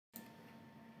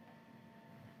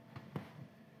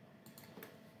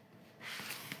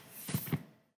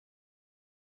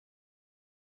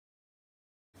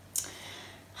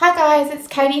guys, it's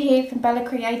Katie here from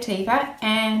Creativa,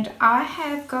 and I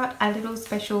have got a little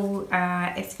special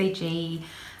SVG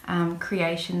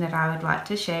creation that I would like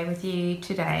to share with you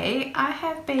today. I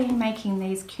have been making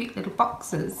these cute little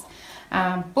boxes,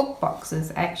 book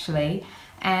boxes actually,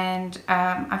 and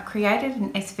I've created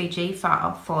an SVG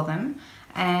file for them,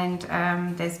 and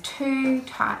there's two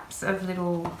types of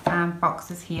little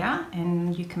boxes here,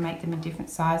 and you can make them in different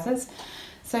sizes.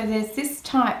 So there's this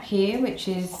type here, which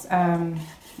is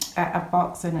a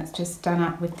box, and it's just done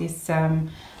up with this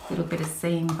little bit of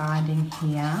seam binding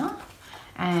here.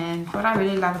 And what I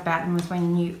really love about them is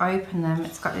when you open them,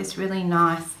 it's got this really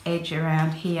nice edge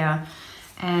around here,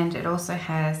 and it also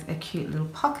has a cute little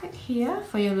pocket here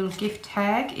for your little gift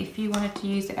tag if you wanted to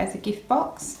use it as a gift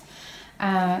box.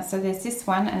 So there's this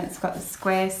one, and it's got the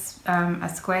a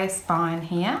square spine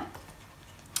here.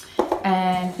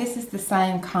 And this is the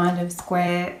same kind of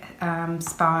square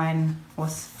spine, or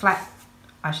flat,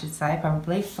 I should say,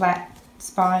 probably flat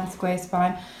spine, square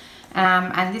spine.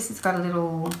 And this has got a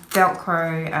little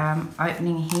Velcro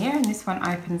opening here, and this one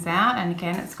opens out, and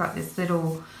again it's got this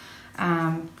little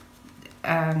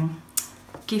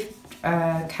gift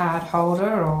card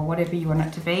holder, or whatever you want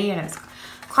it to be, and it's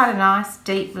quite a nice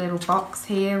deep little box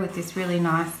here with this really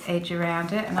nice edge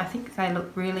around it, and I think they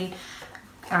look really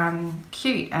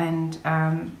cute and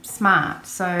smart.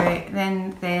 So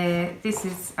then this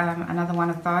is another one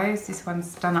of those. This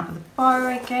one's done up with a bow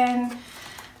again.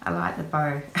 I like the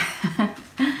bow.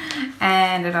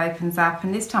 And it opens up,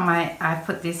 and this time I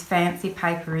put this fancy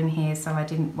paper in here, so I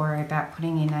didn't worry about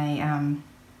putting in a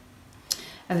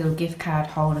little gift card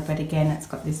holder. But again, it's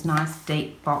got this nice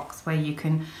deep box where you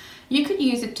could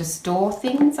use it to store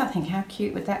things. I think how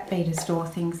cute would that be, to store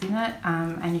things in it,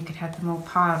 and you could have them all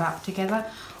piled up together,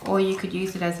 or you could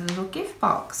use it as a little gift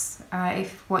box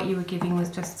if what you were giving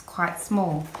was just quite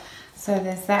small. So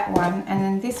there's that one, and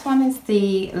then this one is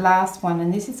the last one,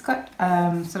 and this has got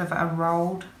sort of a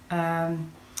rolled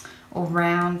or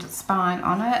round spine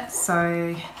on it.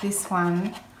 So this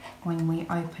one, when we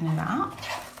open it up,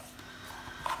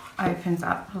 opens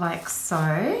up like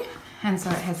so. And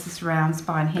so it has this round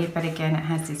spine here, but again it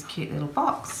has this cute little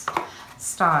box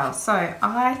style. So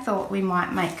I thought we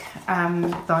might make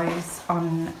those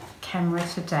on camera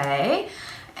today.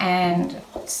 And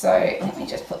so let me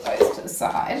just put those to the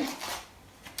side.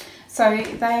 So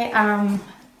they,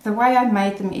 the way I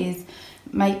made them is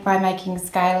by making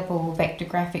scalable vector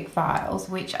graphic files,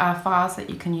 which are files that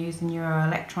you can use in your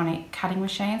electronic cutting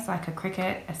machines like a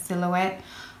Cricut, a Silhouette,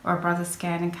 or a Brother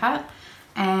Scan and Cut.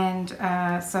 And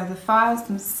so the files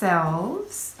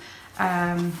themselves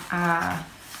are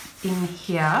in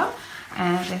here,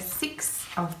 and there's 6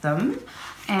 of them,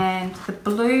 and the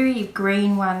bluey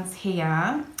green ones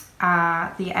here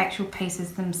are the actual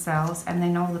pieces themselves, and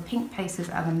then all the pink pieces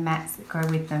are the mats that go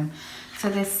with them. So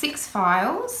there's 6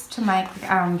 files to make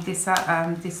this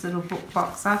little book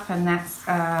box up, and that's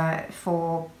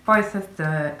for both of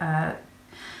the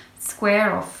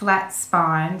square or flat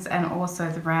spines and also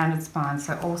the rounded spines.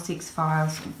 So all 6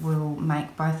 files will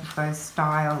make both of those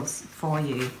styles for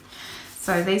you.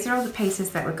 So these are all the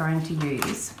pieces that we're going to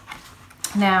use.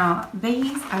 Now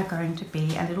these are going to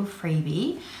be a little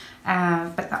freebie,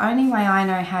 but the only way I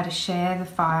know how to share the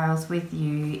files with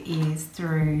you is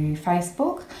through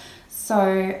Facebook.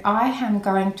 So I am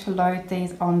going to load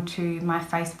these onto my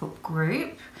Facebook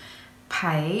group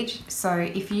page. So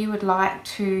if you would like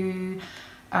to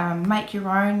make your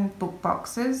own book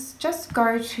boxes, just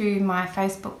go to my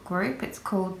Facebook group. It's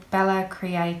called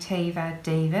Creativa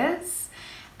Divas,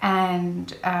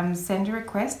 and send a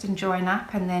request and join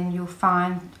up, and then you'll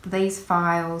find these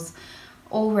files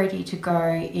all ready to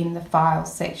go in the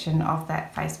files section of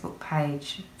that Facebook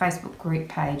group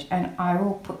page, and I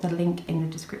will put the link in the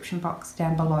description box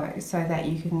down below so that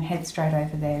you can head straight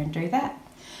over there and do that.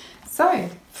 So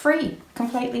free,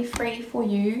 completely free for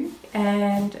you.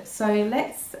 And so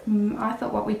I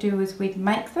thought what we'd do is we'd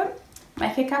make a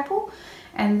couple,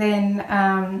 and then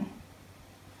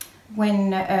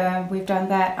when we've done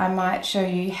that, I might show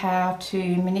you how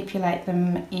to manipulate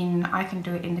them I can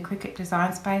do it in the Cricut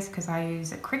Design Space because I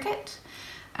use a Cricut,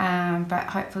 but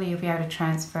hopefully you'll be able to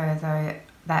transfer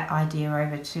that idea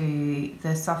over to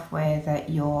the software that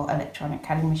your electronic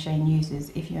cutting machine uses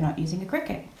if you're not using a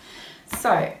Cricut.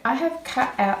 So I have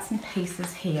cut out some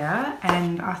pieces here,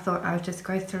 and I thought I would just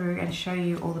go through and show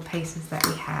you all the pieces that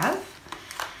we have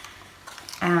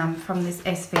from this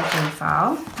SVG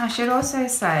file. I should also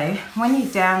say, when you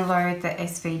download the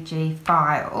SVG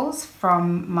files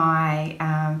from my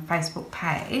Facebook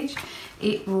page,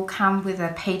 it will come with a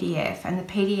PDF, and the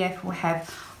PDF will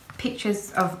have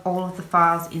pictures of all of the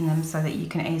files in them so that you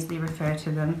can easily refer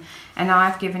to them. And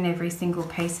I've given every single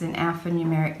piece an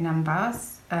alphanumeric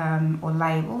numbers or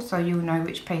label, so you'll know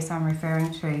which piece I'm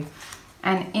referring to.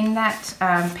 And in that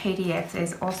PDF,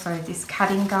 there's also this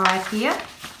cutting guide here.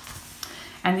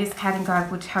 And this cutting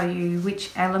guide will tell you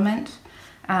which element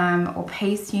or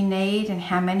piece you need and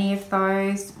how many of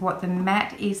those, what the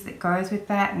mat is that goes with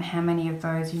that and how many of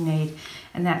those you need.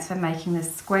 And that's for making the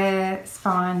square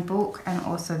spine book and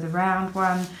also the round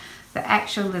one, the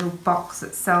actual little box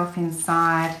itself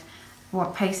inside,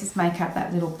 what pieces make up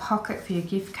that little pocket for your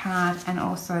gift card, and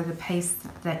also the piece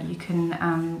that you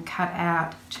can cut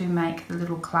out to make the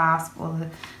little clasp or the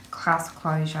clasp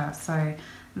closure. So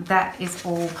that is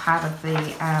all part of the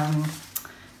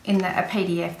in a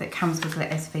PDF that comes with the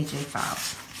SVG file.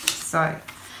 So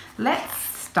let's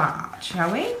start,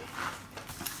 shall we?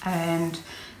 And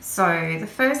so the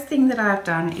first thing that I've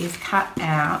done is cut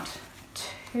out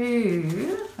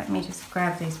let me just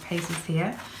grab these pieces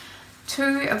here,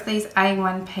 2 of these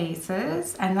A1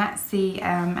 pieces, and that's the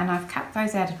and I've cut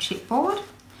those out of chipboard.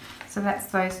 So that's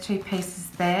those 2 pieces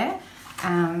there, 2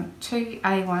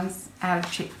 A1s out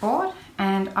of chipboard,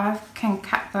 and I can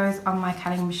cut those on my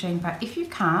cutting machine. But if you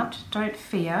can't, don't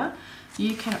fear,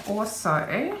 you can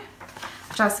also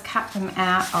just cut them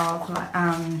out of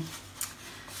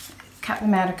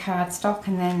cardstock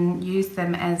and then use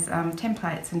them as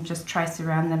templates and just trace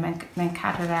around them and then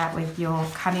cut it out with your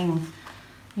cutting,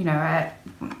 you know,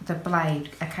 the blade,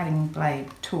 a cutting blade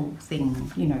tool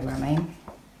thing, you know what I mean.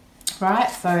 Right,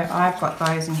 so I've got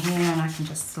those in here and I can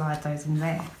just slide those in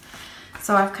there.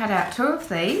 So I've cut out 2 of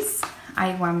these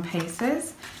A1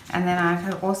 pieces, and then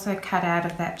I've also cut out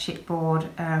of that chipboard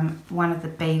one of the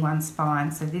B1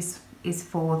 spines. So this is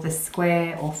for the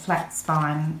square or flat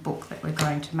spine book that we're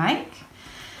going to make.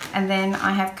 And then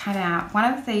I have cut out one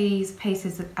of these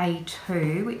pieces of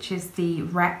A2, which is the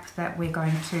wrap that we're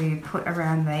going to put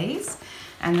around these,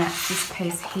 and that's this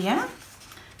piece here.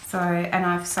 So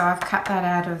I've cut that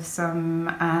out of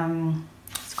some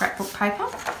scrapbook paper,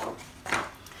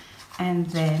 and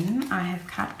then I have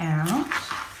cut out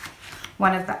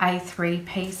one of the A3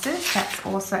 pieces. That's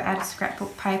also out of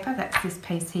scrapbook paper. That's this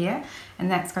piece here, and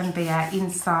that's going to be our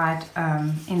inside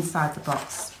the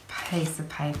box piece of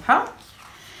paper.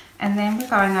 And then we're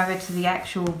going over to the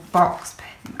actual box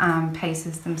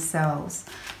pieces themselves.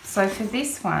 So for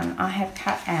this one, I have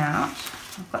cut out,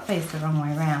 I've got these the wrong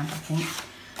way around, I think.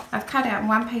 I've cut out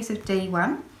one piece of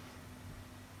D1,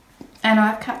 and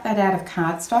I've cut that out of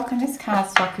cardstock, and this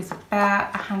cardstock is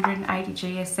about 180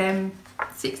 GSM,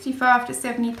 65 to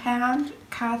 70 pound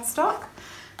cardstock.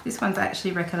 This one's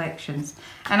actually Recollections,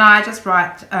 and I just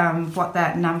write what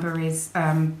that number is,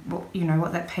 you know,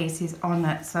 what that piece is on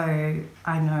it, so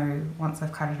I know once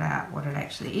I've cut it out what it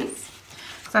actually is.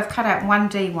 So I've cut out one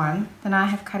D1, then I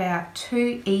have cut out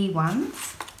 2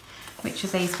 E1s, which are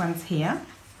these ones here.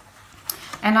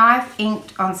 And I've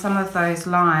inked on some of those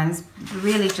lines,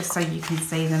 really just so you can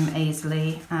see them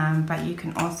easily, but you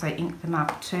can also ink them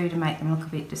up too to make them look a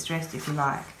bit distressed if you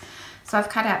like. So I've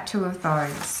cut out 2 of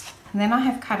those. And then I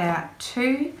have cut out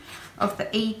 2 of the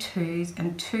E2s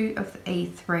and 2 of the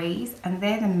E3s, and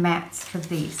they're the mats for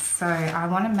this. So I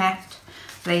want to mat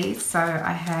these, so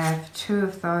I have 2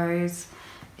 of those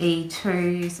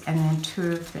E2s and then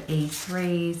 2 of the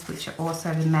E3s, which are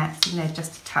also the mats, and they're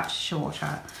just a touch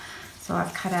shorter. So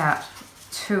I've cut out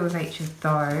 2 of each of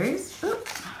those. Oop,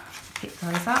 pick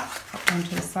those up, put them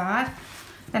to the side.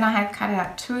 Then I have cut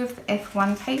out 2 of the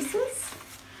F1 pieces.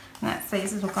 And that's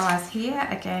these little guys here.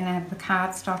 Again, I have the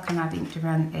cardstock and I've inked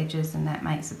around the edges, and that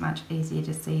makes it much easier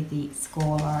to see the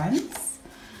score lines.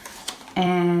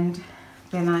 And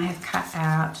then I have cut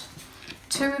out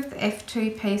 2 of the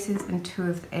F2 pieces and 2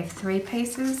 of the F3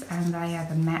 pieces, and they are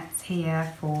the mats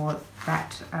here for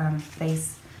that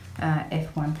these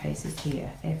F1 pieces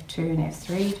here, F2 and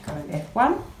F3 to go with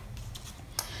F1.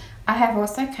 I have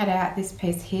also cut out this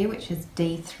piece here, which is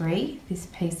D3, this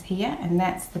piece here, and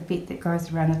that's the bit that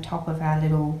goes around the top of our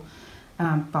little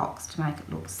box to make it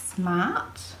look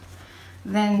smart.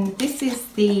 Then this is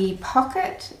the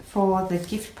pocket for the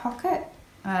gift pocket,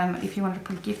 if you want to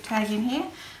put a gift tag in here.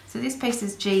 So this piece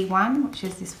is G1, which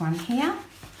is this one here.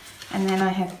 And then I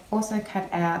have also cut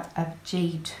out a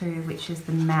G2, which is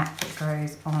the mat that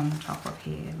goes on top of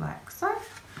here, like so.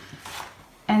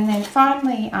 And then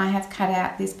finally I have cut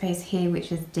out this piece here,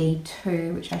 which is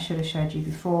D2, which I should have showed you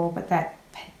before, but that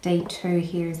D2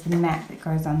 here is the mat that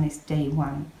goes on this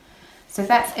D1. So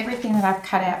that's everything that I've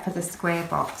cut out for the square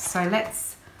box. So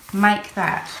let's make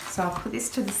that. So I'll put this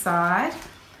to the side.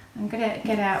 I'm going to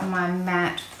get out my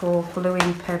mat for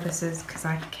gluing purposes because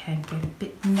I can get a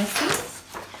bit messy.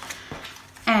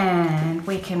 And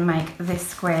can make this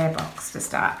square box to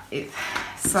start with.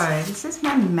 So this is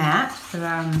my mat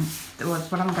that was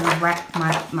what I'm going to wrap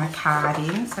my card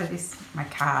in. So this my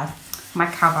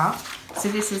cover. So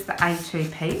this is the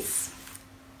A2 piece,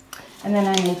 and then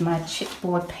I need my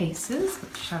chipboard pieces,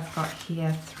 which I've got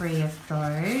here 3 of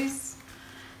those.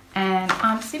 And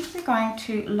I'm simply going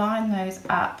to line those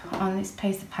up on this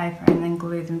piece of paper and then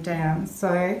glue them down.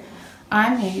 So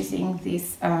I'm using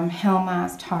this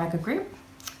Helmar's Tiger Grip.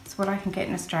 It's what I can get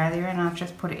in Australia, and I've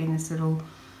just put it in this little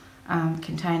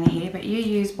container here, but you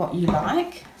use what you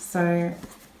like. So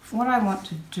what I want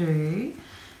to do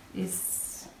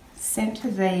is center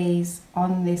these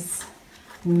on this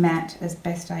mat as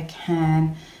best I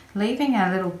can, leaving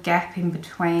a little gap in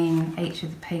between each of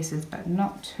the pieces, but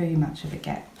not too much of a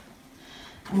gap.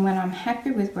 And when I'm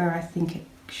happy with where I think it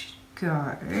should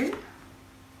go,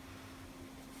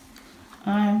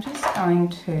 I'm just going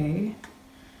to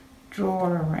draw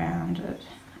around it,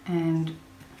 and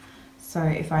so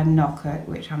if I knock it,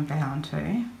 which I'm bound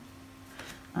to,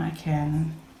 I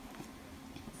can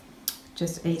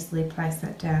just easily place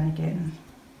that down again.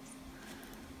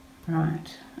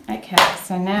 Right, okay,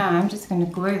 so now I'm just going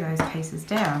to glue those pieces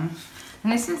down,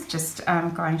 and this is just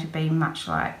going to be much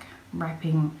like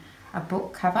wrapping a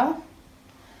book cover.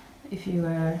 If you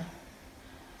were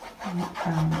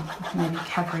maybe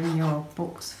covering your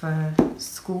books for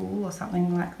school or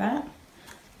something like that.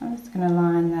 I'm just going to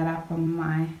line that up on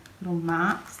my little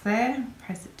marks there,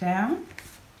 press it down,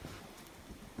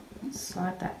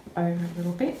 slide that over a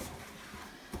little bit.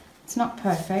 It's not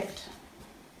perfect,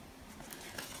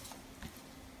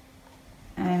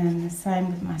 and the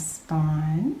same with my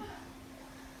spine.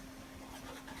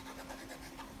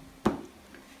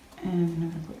 And I'm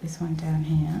going to put this one down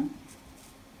here.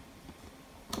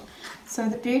 So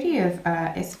the beauty of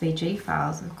SVG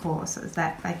files, of course, is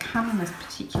that they come in this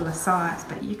particular size,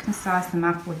 but you can size them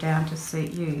up or down to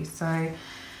suit you. So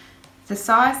the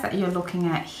size that you're looking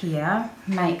at here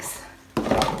makes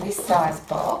this size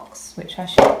box, which I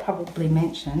should have probably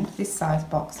mentioned, this size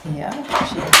box here,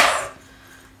 which is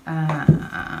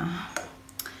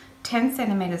 10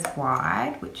 centimetres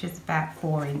wide, which is about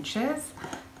 4 inches,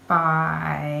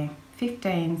 by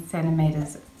 15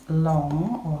 centimetres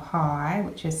long or high,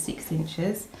 which is 6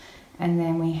 inches, and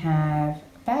then we have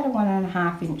about a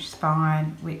 1.5 inch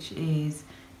spine, which is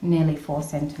nearly 4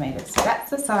 centimetres. So that's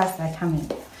the size they come in.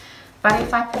 But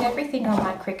if I put everything on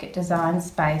my Cricut Design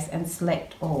Space and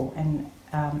select all, and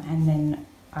then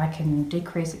I can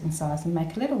decrease it in size and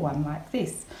make a little one like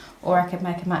this, or I could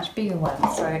make a much bigger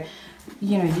one. So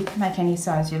you know, you can make any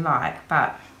size you like,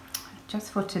 but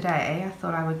just for today I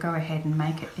thought I would go ahead and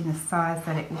make it in the size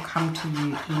that it will come to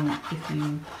you in if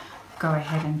you go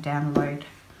ahead and download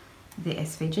the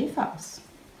SVG files.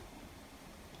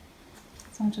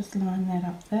 So I'll just line that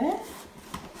up there,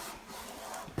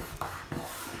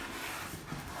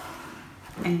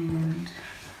 and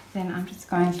then I'm just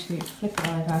going to flip it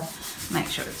over, make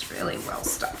sure it's really well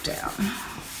stuck down.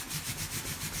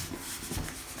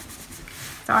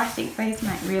 So I think these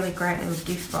make really great little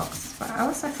gift boxes, but I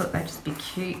also thought they'd just be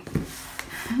cute,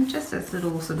 just as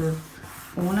little sort of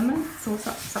ornaments or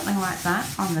something like that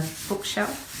on the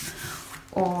bookshelf.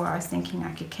 Or I was thinking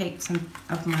I could keep some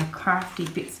of my crafty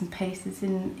bits and pieces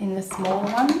in the small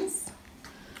ones,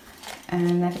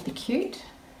 and that'd be cute.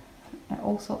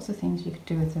 All sorts of things you could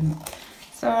do with them.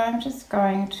 So I'm just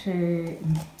going to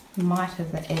miter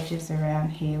the edges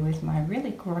around here with my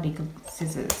really grotty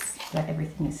scissors that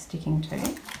everything is sticking to.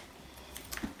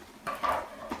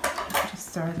 Just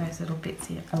throw those little bits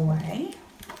here away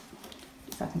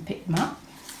so I can pick them up.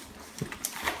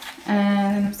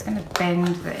 And I'm just going to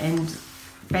bend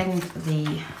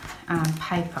the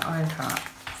paper over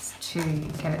to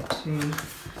get it to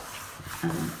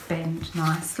bend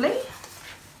nicely.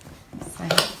 So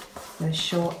the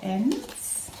short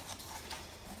ends,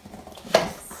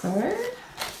 like so.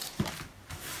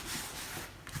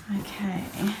 Okay,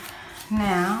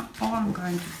 now all I'm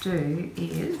going to do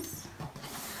is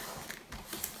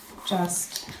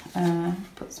just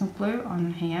put some glue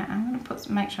on here. I'm going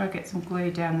to make sure I get some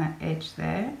glue down that edge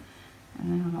there,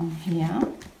 and then along here,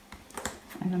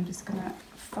 and I'm just going to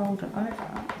fold it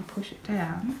over and push it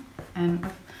down. And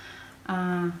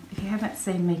if you haven't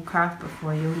seen me craft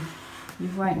before, you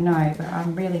won't know, but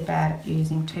I'm really bad at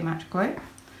using too much glue,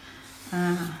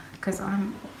 because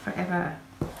I'm forever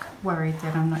worried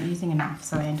that I'm not using enough,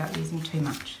 so I end up using too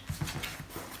much.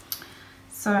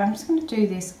 So I'm just going to do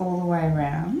this all the way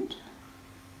around,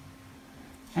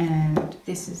 and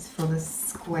this is for the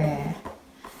square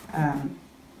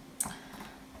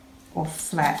or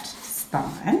flat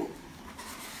spine,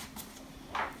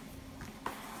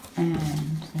 and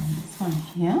then this one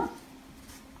here.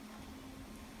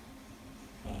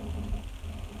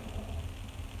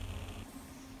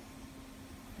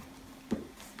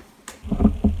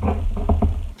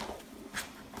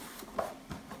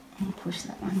 And push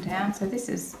that one down. So this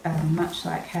is much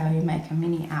like how you make a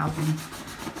mini album,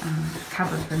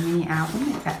 cover for a mini album,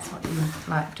 if that's what you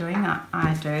like doing.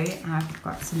 I do. I've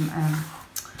got some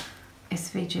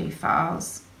SVG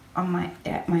files on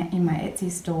in my Etsy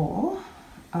store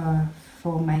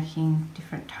for making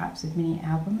different types of mini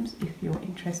albums if you're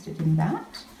interested in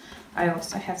that. I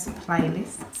also have some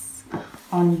playlists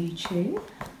on YouTube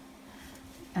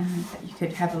that you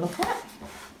could have a look at.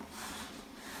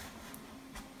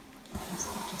 So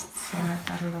just slide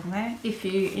that along there. If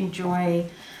you enjoy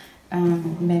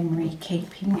memory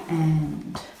keeping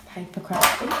and paper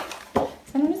crafting, so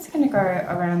I'm just going to go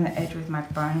around the edge with my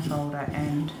bone folder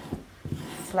and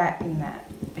flatten that,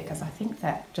 because I think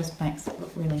that just makes it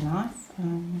look really nice.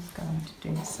 I'm just going to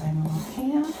do the same along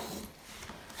here.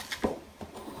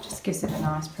 Just gives it a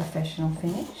nice professional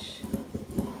finish.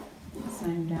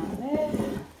 Same down there.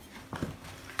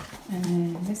 And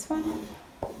then this one.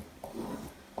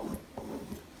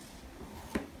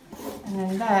 And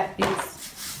then that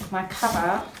is my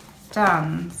cover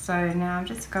done. So now I'm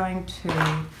just going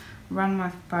to run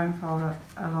my bone folder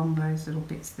along those little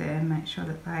bits there and make sure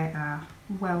that they are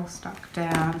well stuck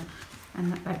down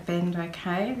and that they bend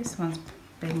okay. This one's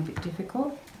being a bit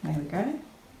difficult. There we go.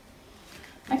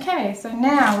 Okay, so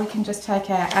now we can just take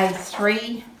our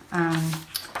A3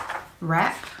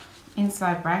 wrap,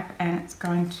 inside wrap, and it's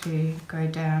going to go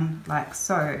down like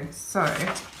so. So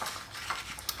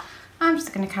I'm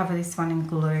just going to cover this one in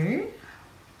glue.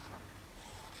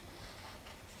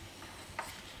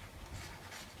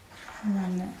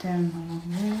 Run that down along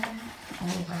there, all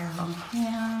the way along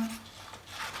here.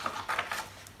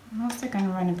 I'm also going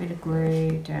to run a bit of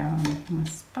glue down my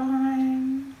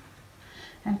spine,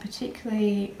 and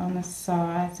particularly on the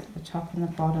sides at the top and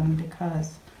the bottom,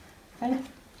 because they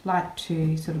like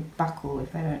to sort of buckle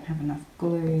if they don't have enough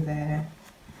glue there.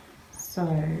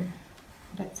 So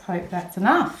let's hope that's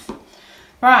enough.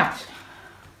 Right,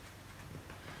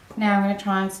 now I'm going to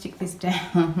try and stick this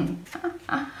down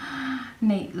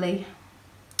neatly.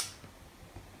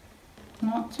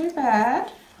 Not too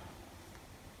bad.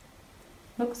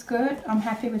 Looks good. I'm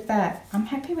happy with that. I'm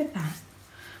happy with that.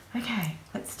 Okay,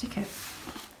 let's stick it.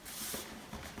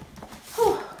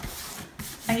 Whew.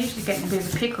 I usually get in a bit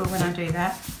of a pickle when I do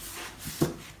that.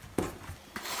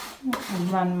 And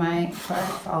run my photo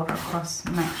folder across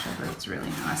and make sure that it's really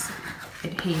nice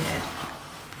adhered.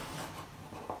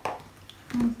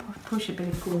 And push a bit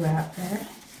of glue out there.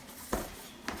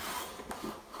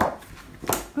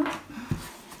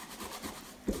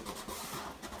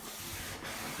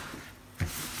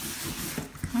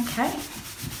 Okay,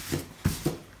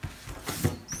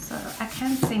 so I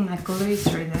can see my glue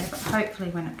through there, but hopefully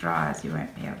when it dries you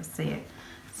won't be able to see it.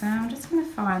 So I'm just going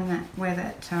to find that where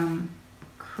that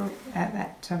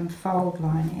fold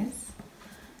line is,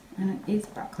 and it is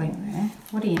buckling there.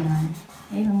 What do you know?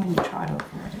 Even when you try to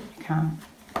avoid it, you can't.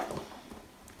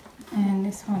 And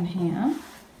this one here,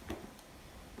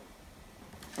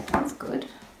 that's good.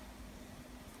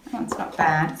 That one's not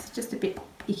bad. It's just a bit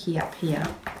icky up here,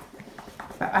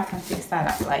 but I can fix that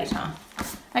up later.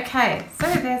 Okay, so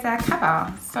there's our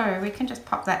cover. So we can just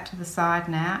pop that to the side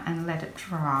now and let it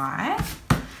dry,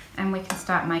 and we can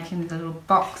start making the little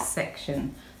box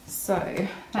section. So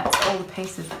that's all the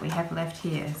pieces that we have left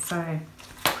here. So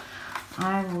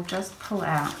I will just pull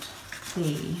out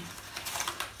the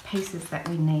pieces that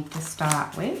we need to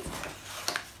start with.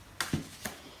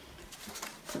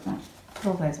 Put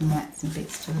all those mats and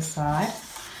bits to the side.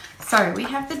 So we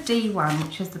have the D1,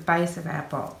 which is the base of our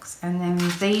box, and then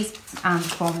these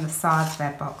form the sides of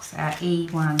our box, our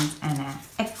E1s and our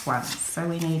F1s. So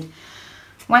we need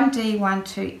one D1,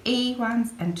 two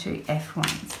E1s and two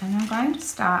F1s. And I'm going to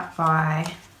start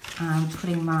by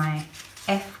putting my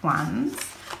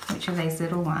F1s, which are these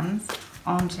little ones,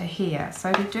 onto here.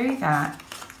 So to do that,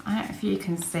 I don't know if you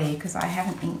can see because I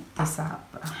haven't inked this up,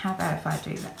 but how about if I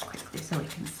do that quickly so we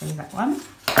can see that one?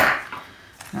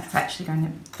 That's actually going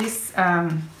to, this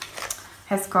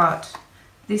has got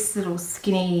this little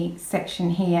skinny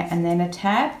section here and then a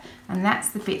tab, and that's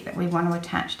the bit that we want to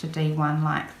attach to D1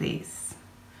 like this.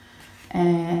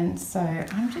 And so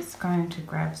I'm just going to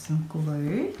grab some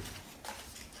glue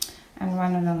and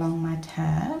run it along my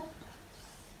tab.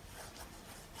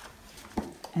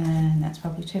 And that's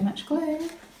probably too much glue.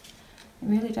 It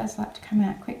really does like to come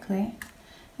out quickly.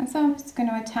 And so I'm just going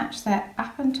to attach that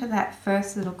up into that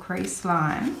first little crease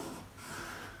line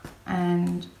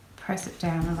and press it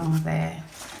down along there.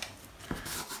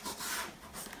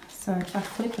 So if I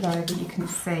flip it over, you can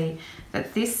see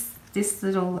that this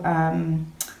little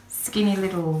skinny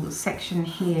little section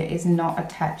here is not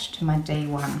attached to my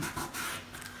D1.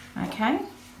 Okay,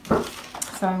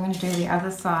 so I'm going to do the other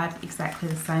side exactly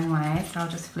the same way. So I'll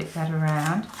just flip that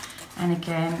around, and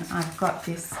again I've got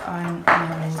this. I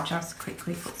will just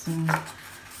quickly put some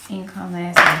ink on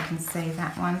there so you can see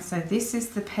that one. So this is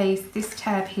the piece, this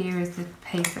tab here is the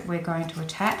piece that we're going to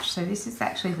attach. So this is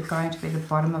actually going to be the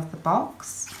bottom of the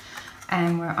box,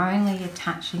 and we're only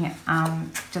attaching it,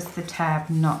 just the tab,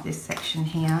 not this section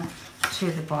here,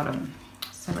 to the bottom.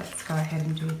 So let's go ahead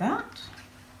and do that.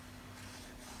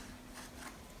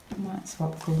 I might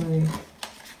swap glue.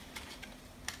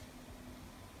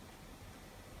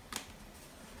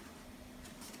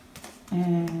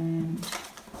 And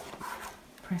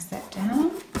press that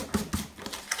down.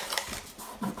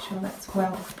 Make sure that's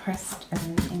well pressed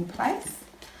and in place.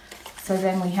 So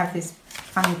then we have this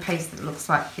funny piece that looks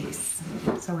like this.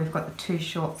 So we've got the two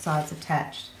short sides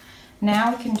attached.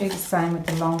 Now we can do the same with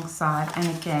the long side, and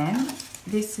again,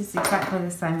 this is exactly the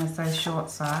same as those short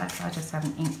sides. I just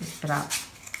haven't inked this bit up.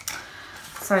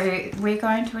 So we're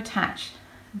going to attach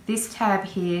this tab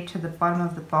here to the bottom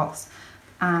of the box,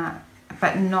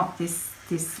 but not this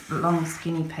long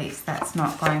skinny piece. That's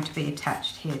not going to be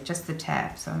attached here, just the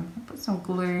tab. So I'm going to put some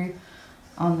glue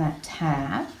on that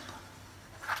tab,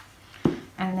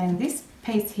 and then this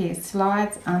piece here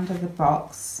slides under the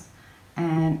box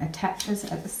and attaches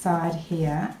at the side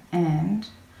here, and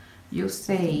you'll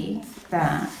see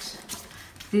that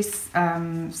this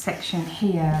section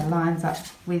here lines up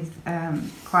with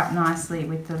quite nicely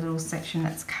with the little section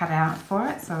that's cut out for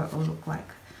it, so it will look like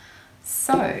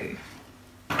so.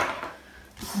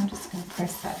 I'm just going to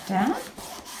press that down,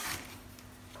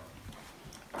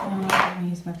 and I'm going to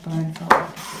use my bone folder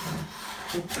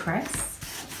to good press.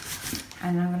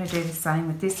 And I'm going to do the same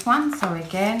with this one. So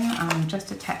again, I'm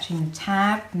just attaching the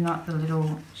tab, not the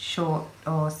little short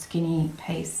or skinny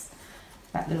piece.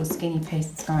 That little skinny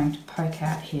piece is going to poke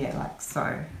out here like so.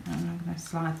 And I'm going to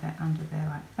slide that under there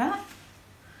like that.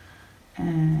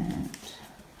 And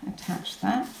attach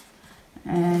that.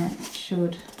 And it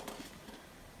should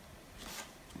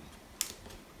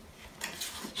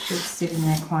sit in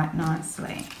there quite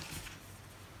nicely.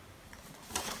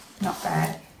 Not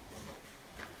bad.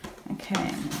 Okay,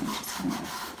 and then I'm just going to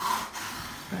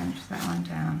burnish that one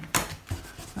down.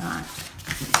 Right,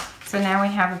 so now we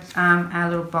have our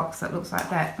little box that looks like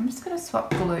that. I'm just going to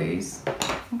swap glues.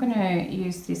 I'm going to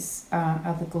use this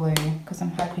other glue because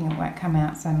I'm hoping it won't come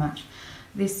out so much.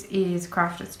 This is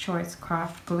Crafter's Choice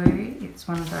Craft Glue. It's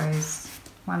one of those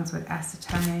ones with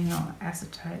acetone or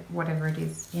acetate, whatever it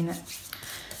is in it.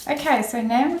 Okay, so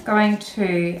now we're going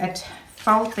to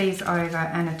fold these over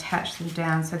and attach them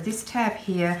down. So this tab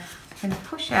here, I'm going to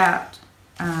push out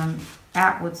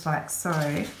outwards like so.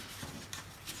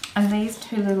 And these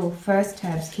two little first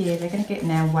tabs here, they're going to get in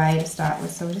our way to start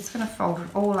with. So we're just going to fold it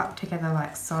all up together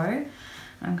like so.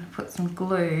 I'm going to put some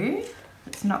glue.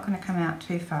 It's not going to come out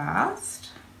too fast.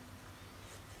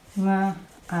 Well,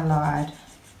 I lied.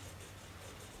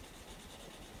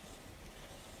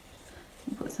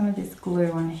 Put some of this glue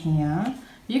on here.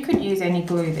 You could use any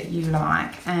glue that you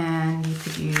like, and you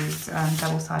could use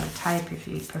double-sided tape if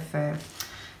you prefer.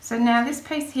 So now this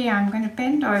piece here, I'm going to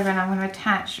bend over and I'm going to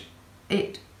attach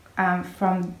it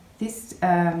from this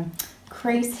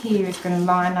crease here is going to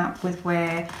line up with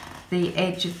where the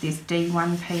edge of this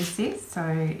D1 piece is. So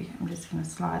I'm just going to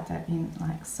slide that in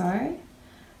like so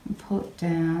and pull it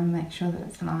down, make sure that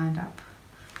it's lined up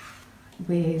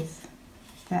with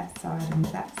that side and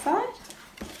that side.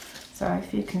 So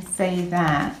if you can see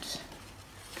that,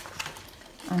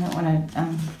 I don't want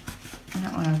to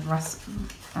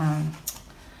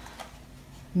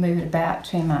move it about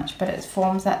too much, but it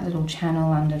forms that little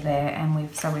channel under there, and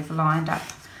we've lined up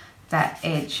that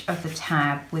edge of the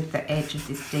tab with the edge of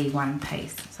this D1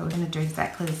 piece. So we're going to do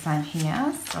exactly the same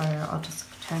here. So I'll just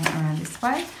turn it around this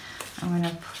way. I'm going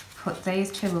to put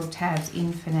these two little tabs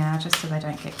in for now, just so they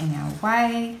don't get in our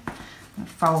way.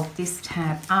 Fold this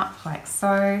tab up like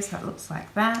so, so it looks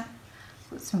like that.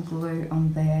 Put some glue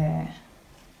on there,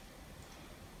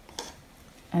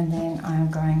 and then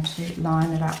I'm going to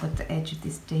line it up with the edge of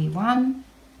this D1.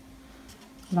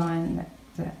 Line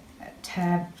the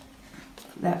tab,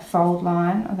 that fold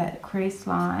line or that crease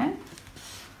line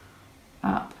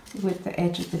up with the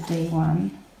edge of the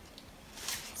D1,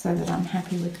 so that I'm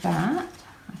happy with that.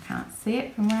 I can't see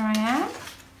it from where I am.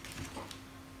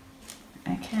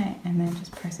 Okay, and then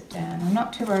just press it down. I'm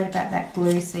not too worried about that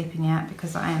glue seeping out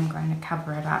because I am going to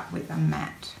cover it up with a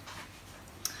mat.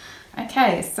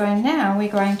 Okay, so now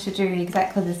we're going to do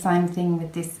exactly the same thing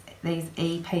with this these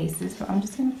E pieces, but I'm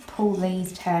just going to pull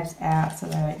these tabs out so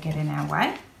they don't get in our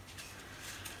way.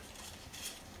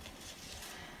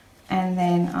 And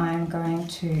then I'm going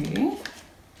to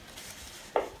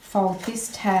fold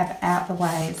this tab out the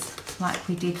ways like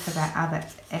we did for that other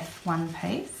F1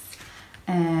 piece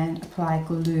and apply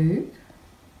glue.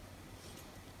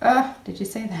 Oh, did you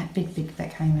see that big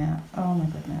that came out? Oh my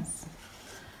goodness.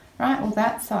 Right, well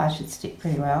that side should stick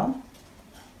pretty well.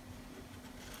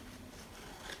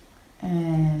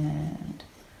 And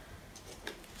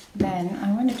then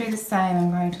I'm going to do the same.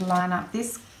 I'm going to line up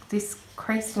this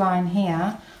crease line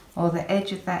here, or the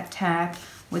edge of that tab,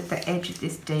 with the edge of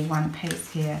this D1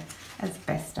 piece here as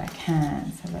best I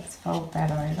can. So let's fold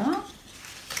that over.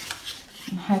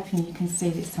 I'm hoping you can see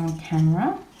this on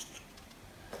camera.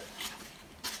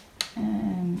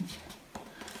 And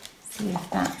see if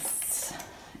that's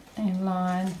in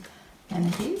line, and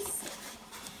it is.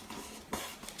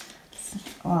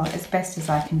 Well, as best as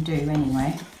I can do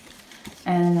anyway.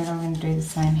 And then I'm going to do the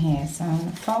same here. So I'm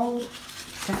going to fold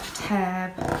that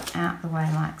tab out the way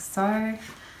like so.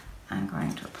 I'm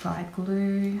going to apply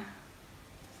glue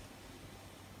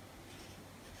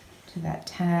to that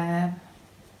tab.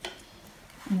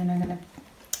 And then I'm going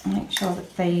to make sure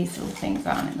that these little things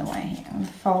aren't in the way here. I'm going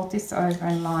to fold this over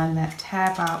and line that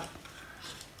tab up,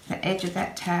 the edge of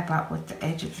that tab up with the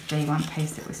edge of the D1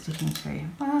 piece that we're sticking to.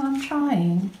 Well, I'm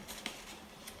trying.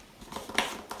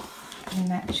 And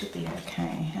that should be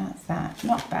okay. How's that?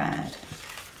 Not bad.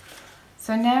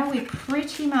 So now we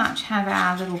pretty much have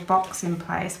our little box in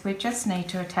place. We just need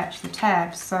to attach the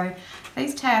tabs. So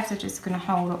these tabs are just going to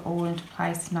hold it all into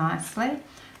place nicely.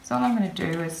 So all I'm going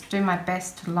to do is do my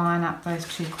best to line up those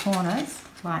two corners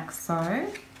like so.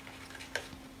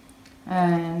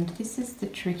 And this is the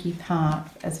tricky part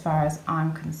as far as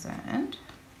I'm concerned.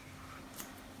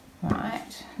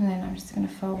 Right, and then I'm just going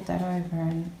to fold that over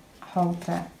and hold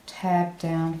that tab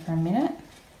down for a minute.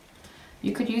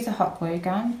 You could use a hot glue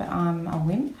gun, but I'm a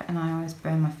wimp and I always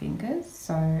burn my fingers,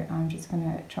 so I'm just going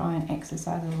to try and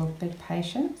exercise a little bit of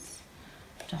patience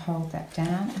to hold that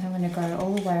down. And I'm going to go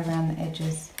all the way around the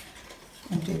edges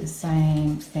and do the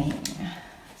same thing.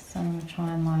 So I'm going to try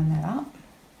and line that up.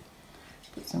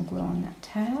 Put some glue on that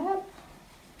tab.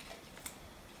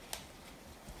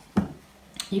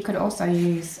 You could also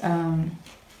use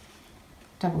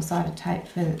double-sided tape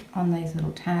on these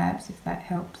little tabs if that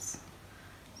helps.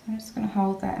 So I'm just going to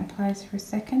hold that in place for a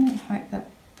second and hope that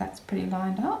that's pretty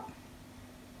lined up.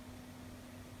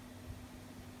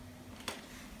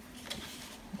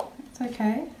 It's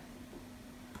okay.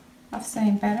 I've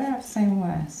seen better, I've seen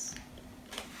worse.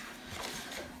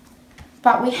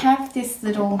 But we have this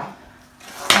little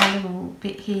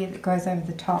bit here that goes over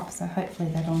the top, so hopefully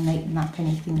that'll neaten up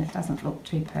anything that doesn't look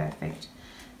too perfect.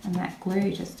 And that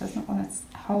glue just doesn't want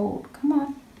to hold. Come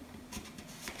on.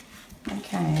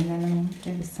 Okay, and then I'm going to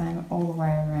do the same all the way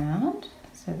around.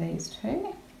 So these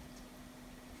two.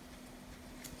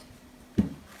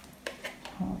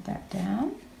 Hold that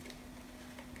down.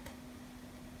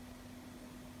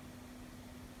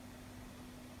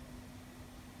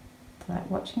 It's like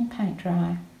watching paint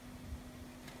dry.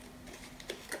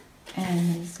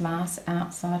 And this last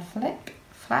outside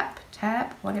flap,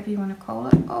 tab, whatever you want to call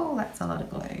it. Oh, that's a lot of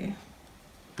glue.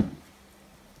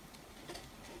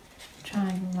 Try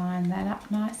and line that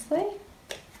up nicely.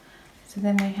 So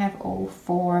then we have all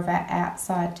four of our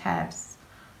outside tabs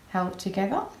held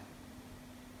together.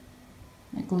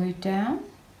 They're glued down.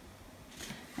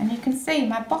 And you can see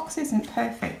my box isn't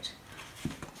perfect.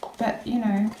 But you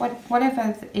know,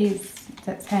 whatever it is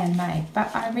that's handmade.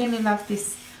 But I really love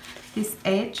this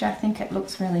edge. I think it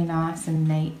looks really nice and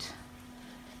neat.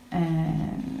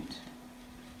 And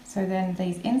so then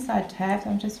these inside tabs,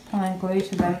 I'm just applying glue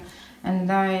to them, and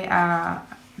they are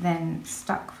then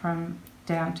stuck from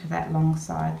down to that long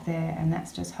side there, and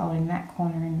that's just holding that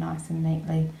corner in nice and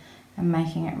neatly and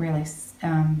making it really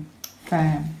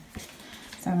firm.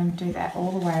 So I'm going to do that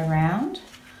all the way around,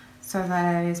 so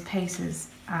those pieces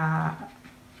are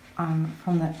on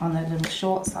the little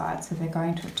short side, so they're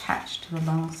going to attach to the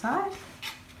long side.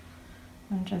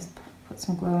 And just put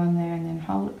some glue on there and then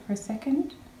hold it for a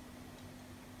second.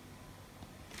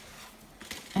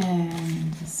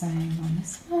 And the same on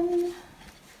this one.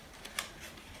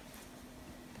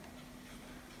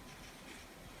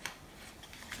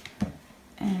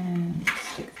 And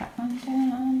stick that one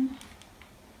down.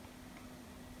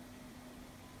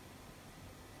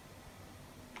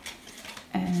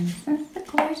 And since the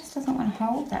glue just doesn't want to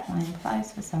hold that one in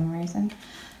place for some reason,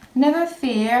 never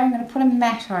fear, I'm going to put a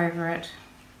mat over it.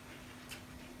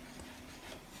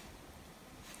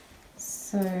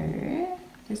 So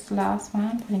this last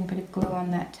one, putting a bit of glue on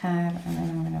that tab, and then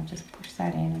I'm going to just push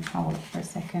that in and hold it for a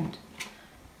second.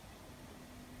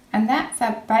 And that's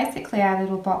basically our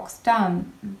little box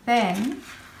done. Then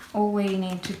all we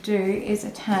need to do is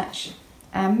attach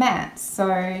our mats.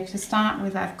 So to start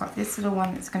with, I've got this little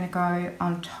one that's going to go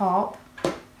on top.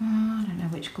 Oh, I don't know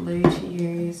which glue to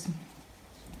use.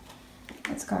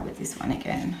 Let's go with this one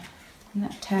again. And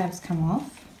that tab's come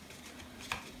off.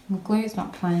 The glue's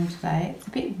not playing today. It's a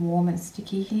bit warm and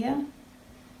sticky here.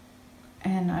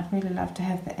 And I'd really love to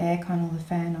have the aircon or the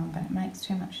fan on, but it makes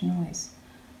too much noise.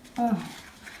 Oh,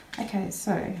 okay,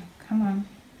 so come on.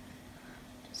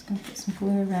 Just going to put some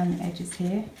glue around the edges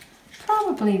here.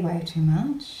 Probably way too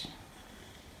much.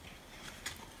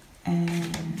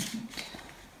 And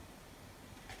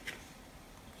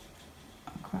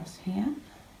across here.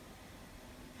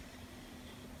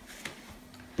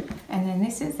 And then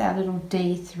this is our little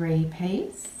D3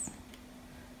 piece,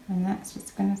 and that's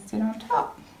just going to sit on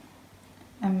top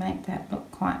and make that look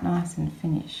quite nice and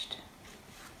finished.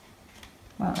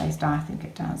 Well, at least I think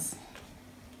it does.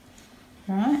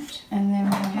 Right, and then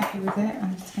when I'm happy with it,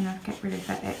 I'm just going to get rid of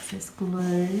that excess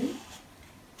glue.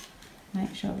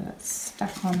 Make sure that it's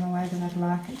stuck on the way that I'd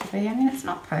like it to be. I mean, it's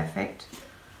not perfect.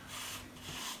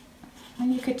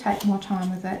 And you could take more time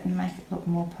with it and make it look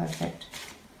more perfect.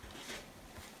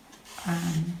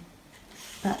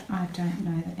 But I don't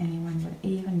know that anyone would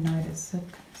even notice it.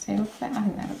 See, look at that. I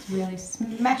think that looks really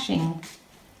smashing.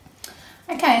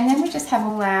 Okay, and then we just have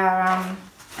all our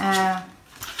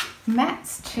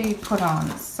mats to put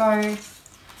on. So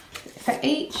for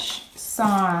each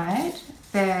side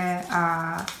there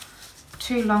are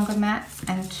 2 longer mats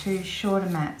and 2 shorter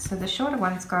mats. So the shorter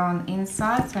ones go on the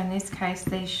inside. So in this case,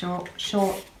 these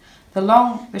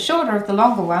the shorter of the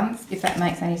longer ones, if that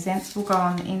makes any sense, will go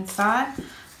on the inside.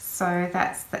 So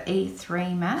that's the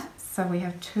E3 mats. So we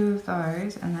have 2 of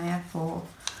those, and they are for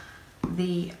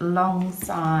the long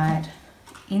side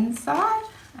inside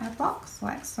our box,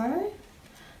 like so.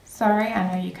 Sorry,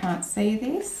 I know you can't see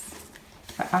this,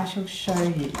 but I shall show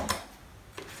you.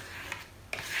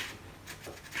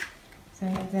 So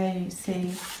there you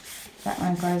see that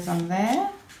one goes on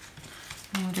there.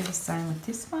 And we'll do the same with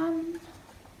this one.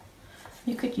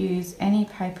 You could use any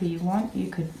paper you want. You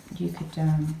could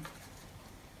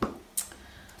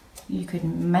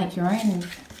make your own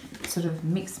sort of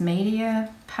mixed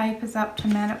media papers up to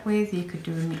mat it with. You could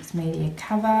do a mixed media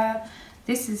cover.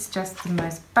 This is just the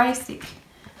most basic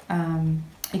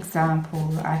example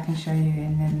that I can show you,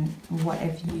 and then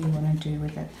whatever you want to do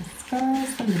with it. The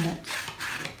sky's the limit.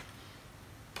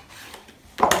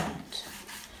 Right.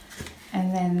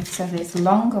 And then, so these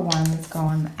longer ones go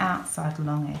on the outside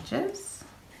long edges.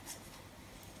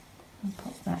 I'll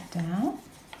pop that down.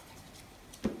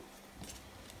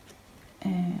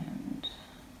 And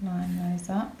line those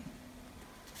up.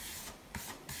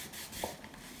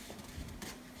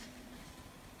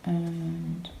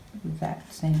 And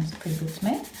that seems pretty good to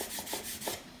me.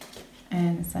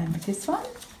 And the same with this one.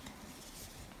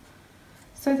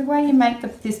 So the way you make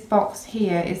this box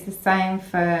here is the same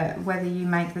for whether you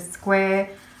make the square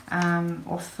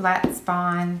or flat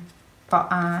spine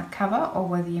cover, or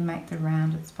whether you make the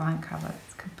rounded spine cover.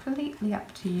 It's completely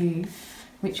up to you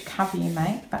which cover you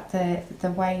make, but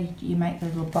the way you make the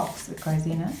little box that goes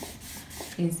in it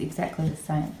is exactly the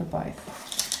same for both.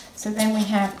 So then we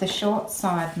have the short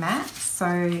side mats.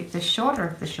 So the shorter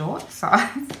of the short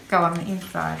sides go on the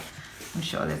inside. I'm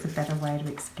sure there's a better way to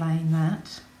explain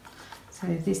that. So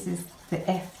this is the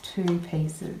F2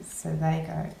 pieces. So they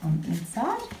go on the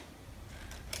inside,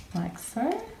 like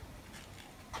so.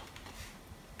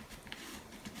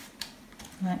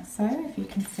 Like so, if you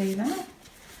can see that.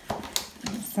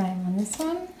 And the same on this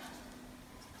one.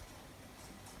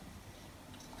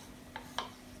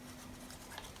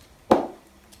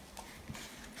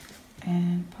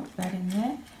 And pop that in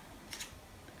there.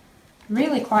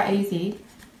 Really quite easy.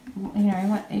 You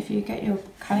know, if you get your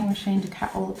cutting machine to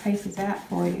cut all the pieces out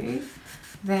for you,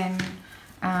 then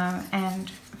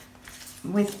and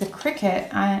with the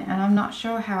Cricut, and I'm not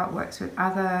sure how it works with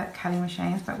other cutting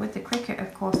machines, but with the Cricut,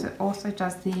 of course, it also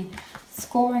does the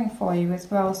scoring for you as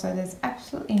well. So there's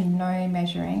absolutely no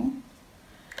measuring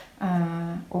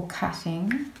or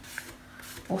cutting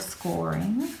or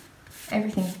scoring.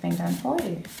 Everything's been done for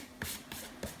you.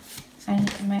 And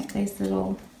you can make these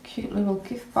little cute little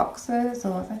gift boxes,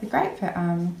 or they'd be great for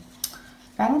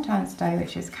Valentine's Day,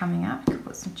 which is coming up. You could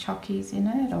put some chockies in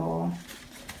it, or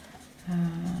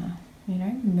you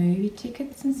know, movie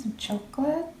tickets and some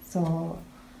chocolates, or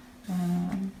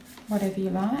whatever you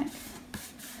like.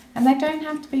 And they don't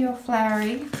have to be all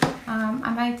flowery.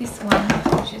 I made this one,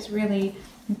 which is really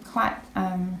quite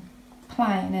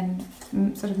plain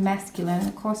and sort of masculine.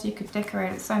 Of course you could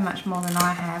decorate it so much more than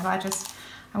I have.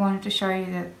 I wanted to show you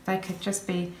that they could just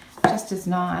be just as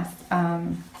nice,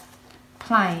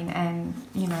 plain, and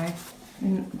you know,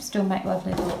 still make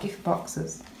lovely little gift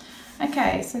boxes.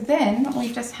 Okay, so then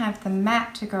we just have the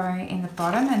mat to go in the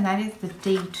bottom, and that is the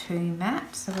D2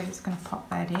 mat. So we're just going to pop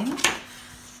that in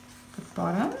the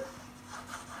bottom.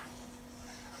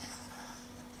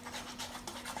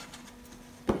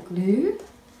 Glue,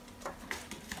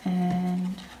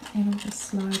 and it'll just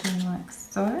slide in like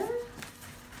so.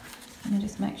 Let me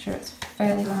just make sure it's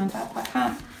fairly lined up. I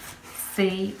can't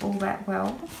see all that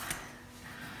well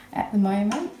at the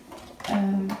moment.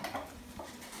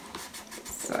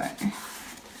 So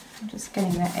I'm just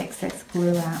getting that excess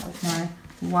glue out with my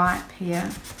wipe here.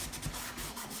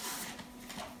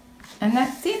 And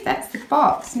that's it, that's the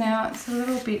box. Now it's a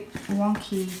little bit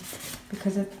wonky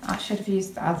because I should have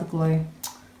used the other glue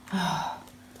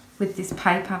with this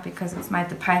paper, because it's made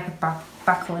the paper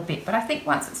buckle a bit. But I think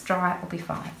once it's dry it'll be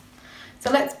fine. So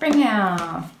let's bring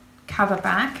our cover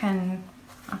back, and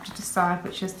I have to decide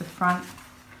which is the front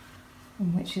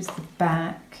and which is the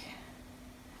back.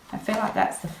 I feel like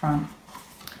that's the front.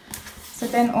 So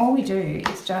then all we do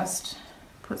is just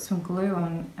put some glue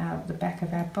on the back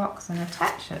of our box and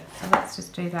attach it. So let's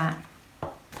just do that.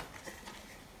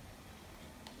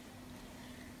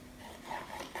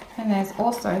 And there's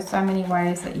also so many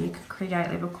ways that you could create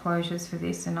little closures for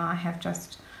this, and I have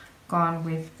just gone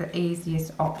with the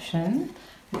easiest option,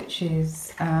 which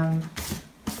is a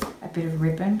bit of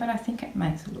ribbon, but I think it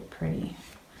makes it look pretty.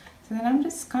 So then I'm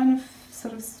just kind of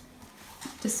sort of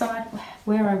decide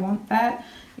where I want that.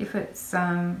 If it's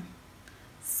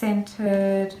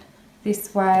centered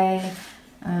this way,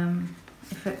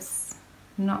 if it's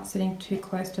not sitting too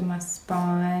close to my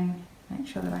spine, make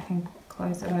sure that I can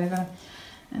close it over.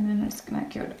 And then I'm just going to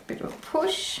give it a bit of a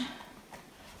push,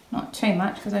 not too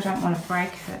much because I don't want to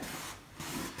break it.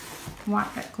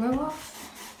 Wipe that glue off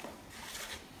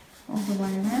all the way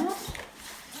around,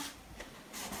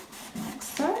 like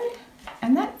so,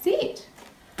 and that's it.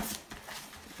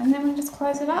 And then we just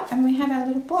close it up and we have our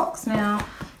little box. Now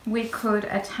we could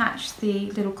attach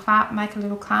the little clasp, make a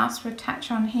little clasp to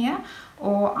attach on here,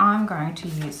 or I'm going to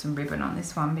use some ribbon on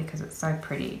this one because it's so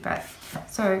pretty. But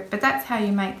that's how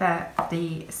you make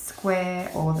the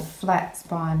square or the flat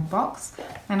spine box.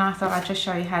 And I thought I'd just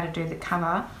show you how to do the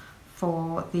cover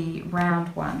for the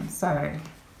round one. So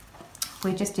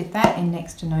we just did that in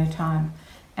next to no time,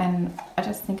 and I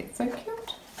just think it's so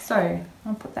cute. So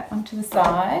I'll put that one to the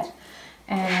side,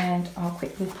 and I'll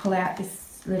quickly pull out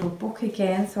this little book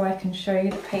again so I can show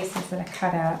you the pieces that are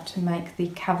cut out to make the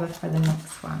cover for the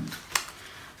next one.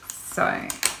 So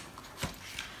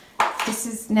this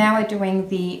is, now we're doing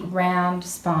the round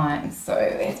spine. So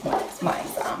here's my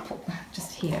example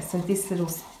just here. So this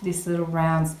little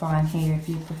round spine here, if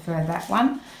you prefer that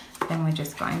one, then we're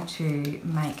just going to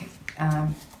make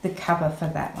the cover for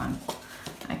that one.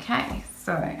 Okay,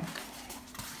 so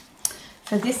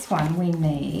for this one we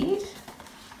need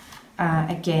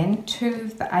again 2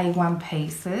 of the A1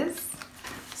 pieces.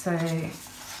 So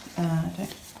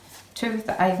 2 of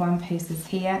the A1 pieces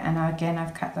here, and again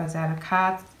I've cut those out of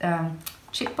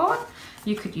chipboard.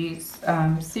 You could use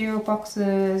cereal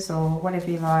boxes or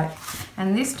whatever you like.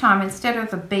 And this time, instead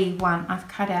of a B1, I've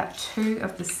cut out 2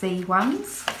 of the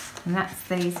C1s, and that's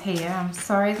these here. I'm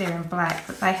sorry they're in black,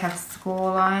 but they have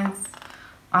score lines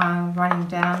running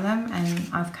down them,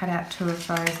 and I've cut out 2 of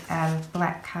those out of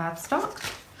black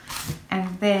cardstock.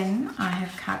 And then I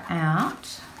have cut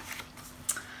out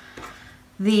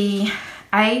the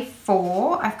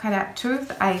A4. I've cut out 2 of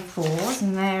the A4s,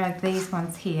 and there are these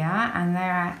ones here, and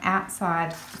there are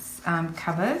outside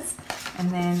covers,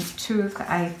 and then 2 of the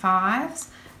A5s,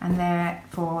 and they're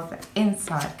for the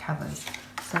inside covers.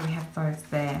 So we have those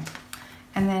there.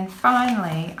 And then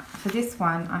finally, for this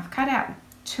one, I've cut out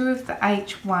 2 of the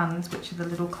H1s, which are the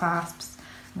little clasps,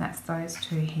 and that's those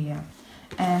 2 here.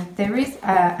 And there is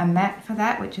a mat for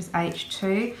that, which is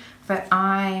H2, but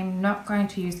I'm not going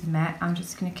to use the mat. I'm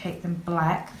just going to keep them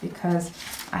black because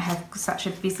I have such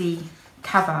a busy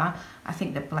cover. I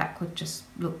think the black would just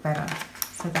look better.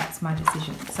 So that's my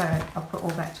decision. So I'll put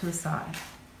all that to the side.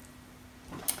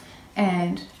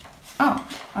 And, oh,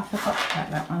 I forgot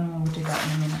about that one. We'll do that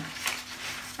in a minute.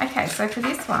 Okay, so for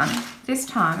this one, this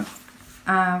time,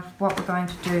 what we're going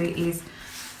to do is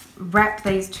wrap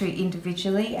these 2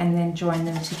 individually and then join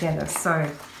them together. So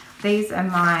these are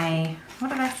my, what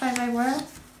did I say they were?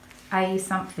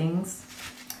 A-somethings.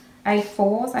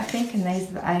 A4s, I think, and these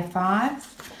are the A5s.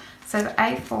 So the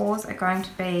A4s are going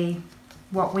to be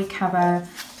what we cover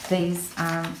these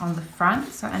on the front.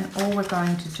 So, and all we're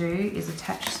going to do is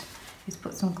is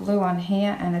put some glue on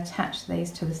here and attach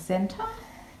these to the center.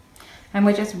 And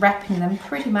we're just wrapping them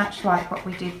pretty much like what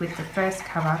we did with the first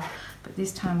cover, but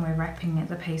this time we're wrapping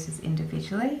the pieces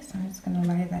individually. So I'm just going to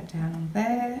lay that down on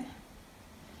there,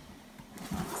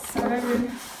 like so.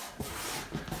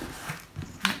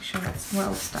 Make sure it's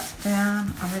well stuck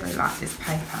down. I really like this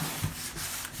paper,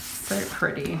 so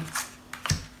pretty.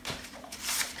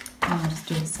 And I'll just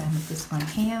do the same with this one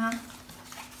here.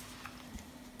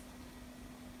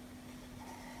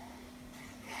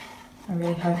 I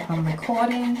really hope I'm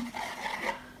recording.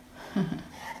 And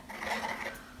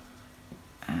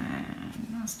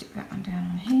I'll stick that one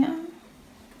down on here.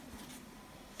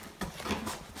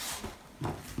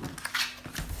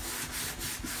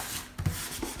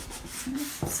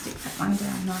 Stick that one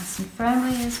down nice and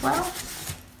firmly as well.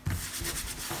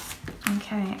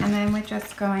 Okay, and then we're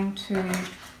just going to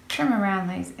trim around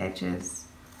these edges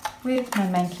with my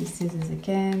manky scissors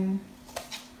again.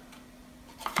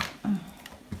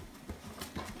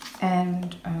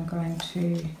 And I'm going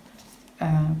to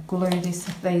glue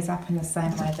these up in the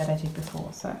same way that I did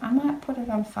before. So I might put it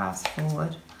on fast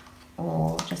forward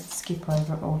or just skip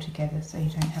over it altogether so you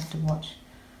don't have to watch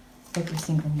every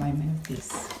single moment of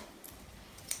this.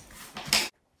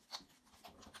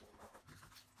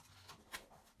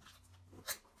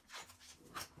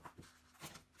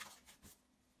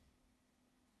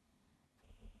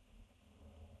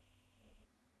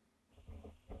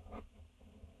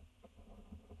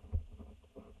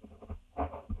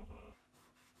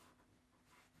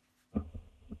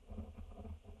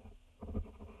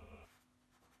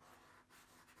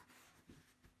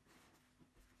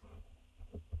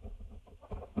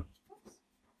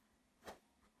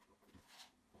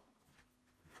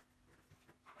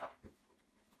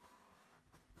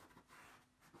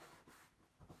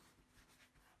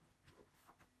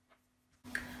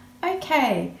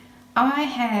 Okay, I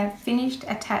have finished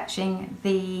attaching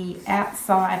the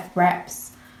outside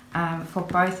wraps for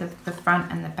both of the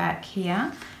front and the back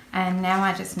here, and now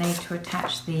I just need to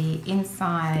attach the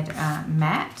inside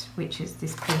mat, which is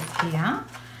this piece here.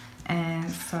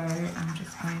 And so I'm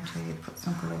just going to put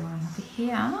some glue on over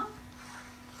here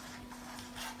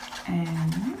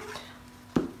and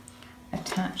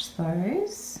attach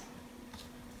those,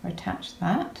 or attach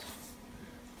that,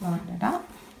 line it up.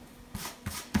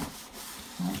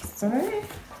 Like so.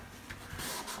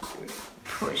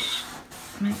 Push,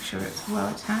 make sure it's well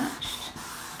attached,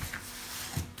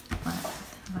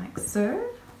 like so.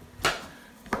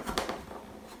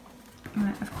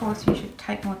 And of course you should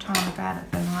take more time about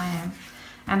it than I am,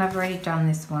 and I've already done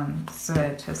this one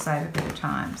so to save a bit of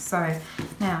time. So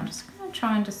now I'm just going to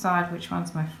try and decide which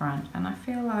one's my front, and I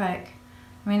feel like,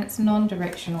 I mean, it's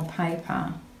non-directional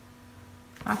paper.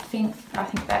 I think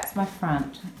that's my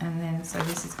front, and then so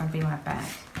this is going to be my back.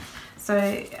 So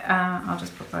I'll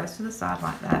just put those to the side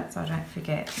like that so I don't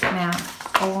forget. Now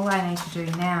all I need to do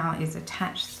now is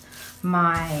attach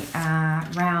my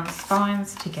round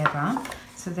spines together.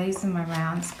 So these are my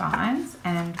round spines,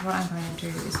 and what I'm going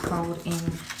to do is fold in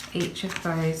each of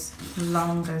those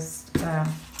longest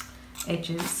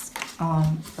edges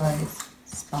on those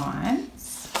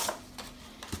spines.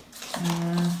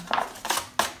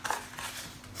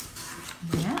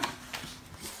 Yeah,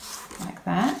 like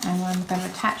that, and I'm going to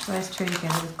attach those two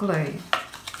together with glue. I'm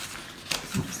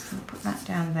just going to put that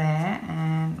down there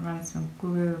and run some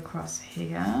glue across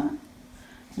here.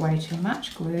 Way too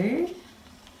much glue,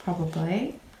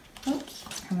 probably. Oops,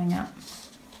 it's coming up.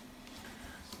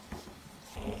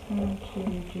 I'm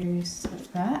going to do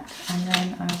like that, and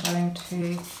then I'm going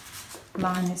to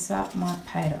line this up. Might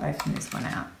pay to open this one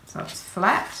out so it's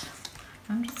flat.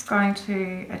 I'm just going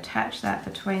to attach that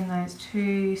between those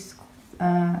two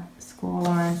score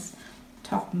lines,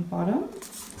 top and bottom.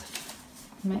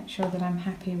 Make sure that I'm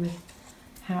happy with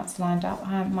how it's lined up.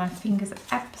 My fingers are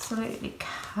absolutely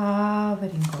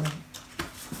covered in glue.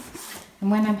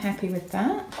 And when I'm happy with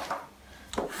that,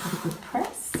 give a good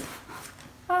press.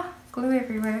 Ah, glue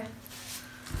everywhere.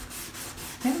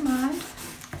 Never mind,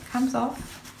 it comes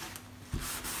off.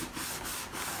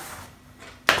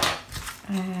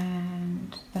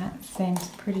 And that seems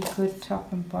pretty good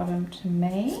top and bottom to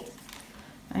me.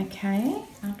 Okay,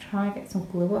 I'll try and get some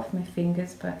glue off my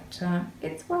fingers, but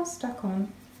it's well stuck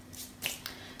on.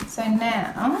 So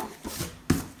now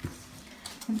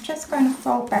I'm just going to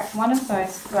fold back one of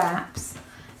those flaps,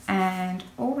 and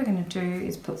all we're going to do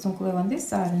is put some glue on this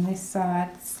side and this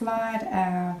side, slide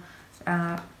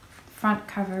our front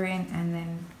cover in, and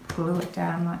then glue it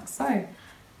down like so.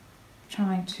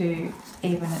 Trying to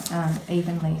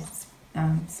evenly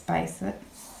space it.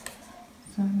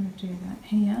 So I'm going to do that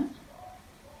here,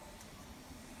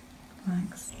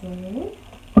 like so.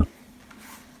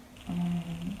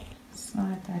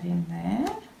 that in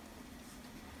there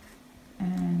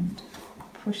and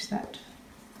push that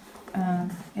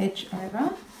edge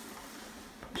over,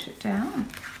 push it down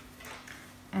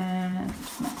and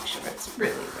make sure it's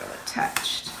really well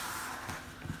attached.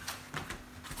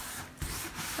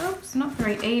 Oops, not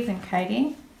very even,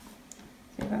 Katie.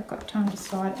 See if I've got time to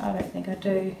slide. I don't think I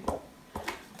do.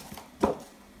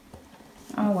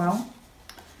 Oh well.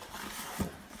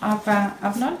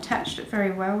 I've not attached it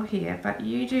very well here, but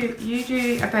you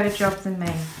do a better job than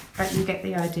me, but you get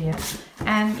the idea.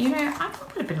 And you know, I can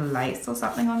put a bit of lace or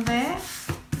something on there,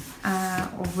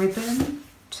 or ribbon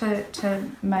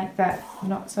to make that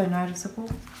not so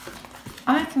noticeable.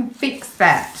 I can fix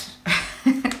that,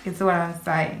 is what I'm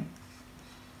saying.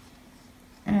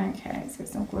 Okay, so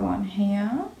some glue on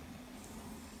here.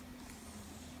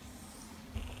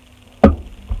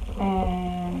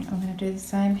 And I'm going to do the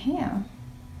same here.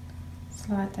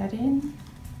 Slide that in,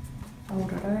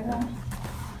 fold it over,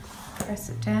 press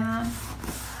it down.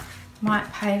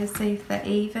 Might pay to see if they're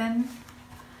even.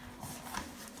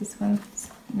 This one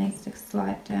needs to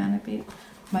slide down a bit.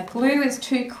 My glue is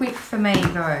too quick for me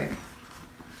though.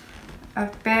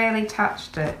 I've barely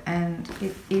touched it and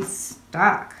it is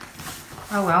stuck.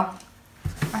 Oh well,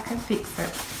 I can fix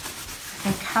it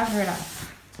and cover it up.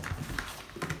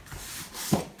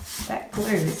 That glue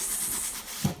is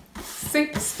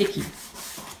super sticky.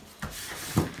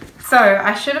 So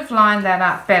I should have lined that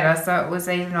up better so it was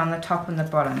even on the top and the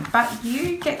bottom, but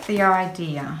you get the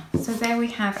idea. So there we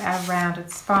have our rounded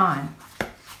spine.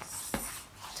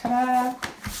 Ta-da!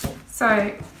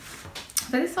 So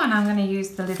for this one I'm going to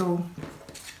use the little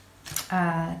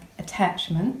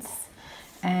attachments,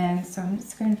 and so I'm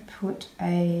just going to put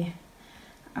a,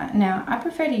 now I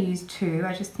prefer to use two,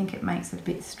 I just think it makes it a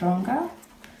bit stronger.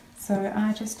 So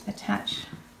I just attach,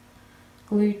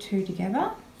 glue two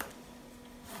together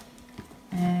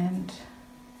and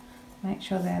make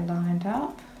sure they're lined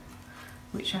up,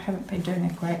 which I haven't been doing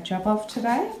a great job of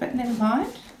today, but never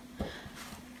mind.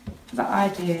 The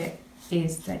idea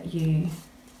is that you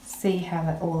see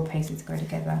how all the pieces go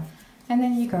together and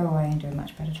then you go away and do a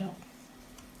much better job.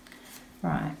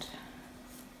 Right.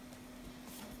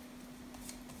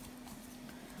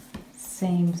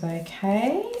 Seems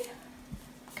okay.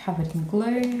 Covered in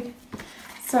glue.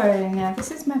 So now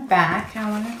this is my back. I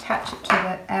want to attach it to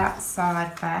the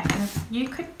outside back. And you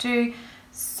could do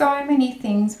so many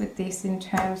things with this in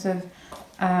terms of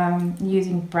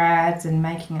using brads and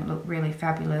making it look really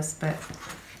fabulous, but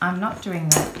I'm not doing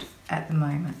that at the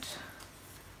moment.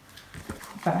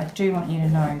 But I do want you to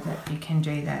know that you can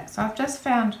do that. So I've just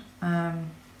found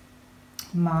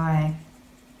my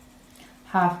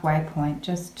halfway point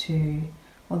just to,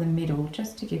 or the middle,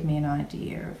 just to give me an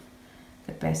idea of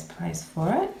the best place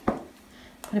for it.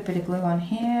 Put a bit of glue on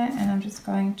here and I'm just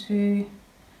going to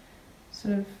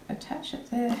sort of attach it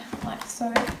there like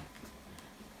so.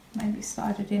 Maybe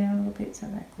slide it in a little bit so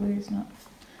that glue is not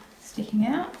sticking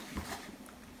out.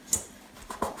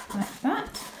 Like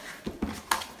that.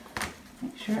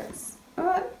 Make sure it's,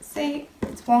 oh, see,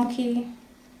 it's wonky.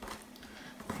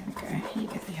 There we go, you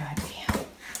get the idea.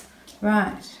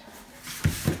 Right,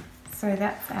 so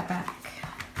that's our back.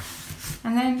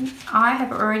 And then I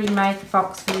have already made the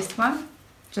box for this one,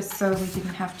 just so we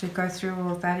didn't have to go through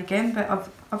all of that again, but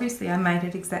obviously I made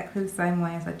it exactly the same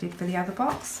way as I did for the other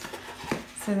box.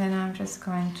 So then I'm just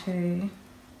going to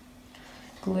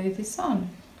glue this on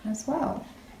as well.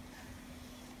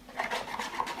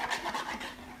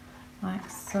 Like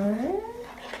so.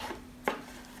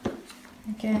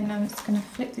 Again, I'm just going to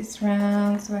flip this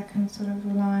round so I can sort of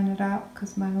line it up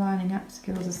because my lining up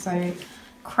skills are so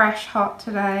crash hot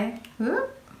today.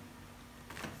 Whoop.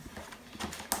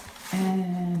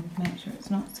 And make sure it's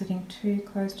not sitting too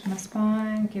close to my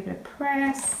spine. Give it a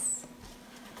press.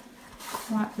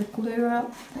 Wipe the glue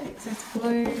up, the excess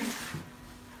glue.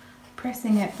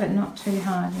 Pressing it but not too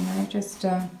hard, you know, just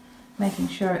making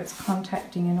sure it's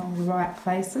contacting in all the right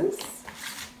places.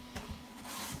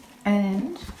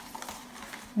 And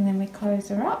then we close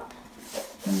her up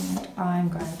and I'm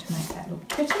going to make that look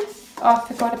pretty. Oh, I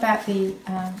forgot about the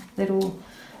little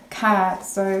card,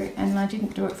 so, and I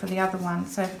didn't do it for the other one,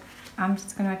 so I'm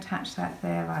just going to attach that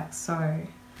there like so.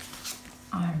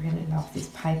 I really love this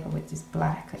paper with this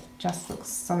black, it just looks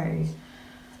so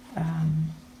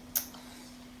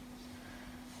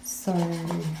so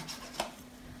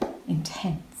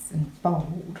intense and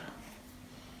bold.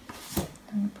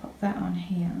 I'm going to pop that on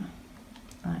here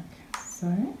like so.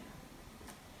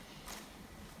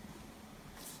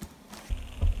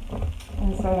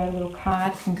 And so a little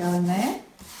card can go in there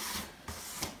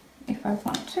if I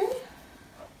want to.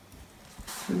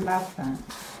 Love that.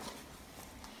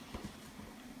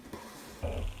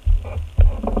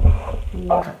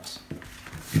 love it.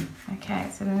 Okay,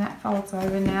 so then that folds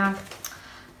over. Now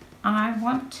I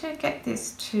want to get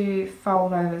this to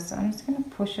fold over, so I'm just going to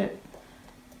push it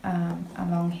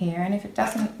along here, and if it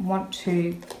doesn't want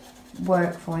to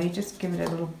work for you, just give it a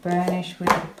little burnish with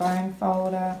a bone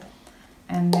folder,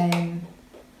 and then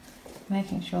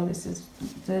making sure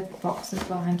the box is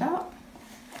lined up,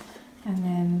 and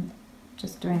then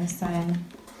just doing the same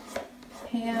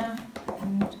here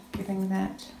and giving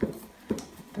that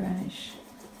burnish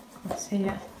across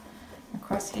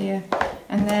here,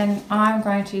 and then I'm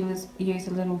going to use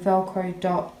a little Velcro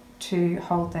dot to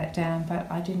hold that down, but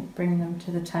I didn't bring them to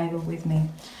the table with me.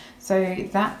 So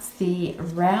that's the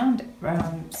round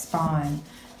spine,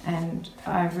 and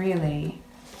I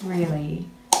really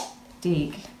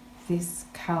dig this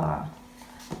colour.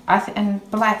 And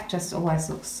black just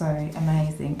always looks so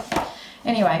amazing.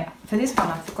 Anyway, for this one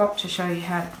I forgot to show you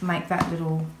how to make that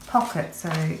little pocket.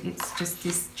 So it's just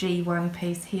this G1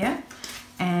 piece here,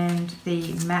 and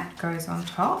the mat goes on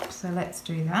top, so let's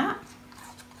do that.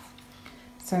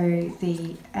 So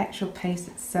the actual piece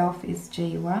itself is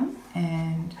G1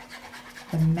 and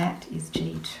the mat is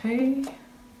G2.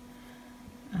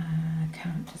 I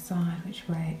can't decide which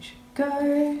way it should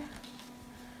go,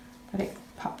 but it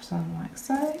pops on like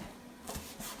so.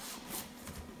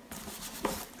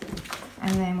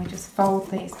 And then we just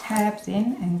fold these tabs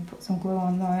in and put some glue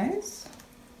on those.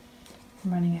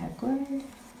 I'm running out of glue.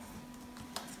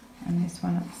 And this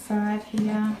one at the side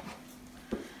here.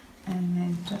 And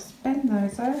then just bend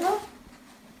those over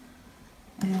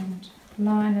and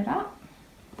line it up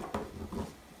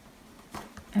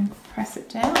and press it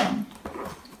down.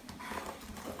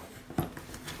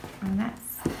 And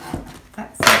that's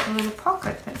like a little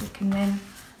pocket that we can then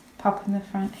pop in the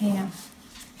front here.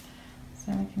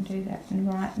 So we can do that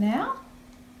right now.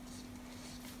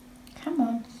 Come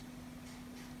on.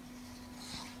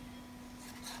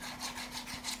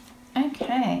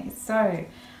 Okay, so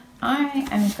I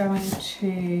am going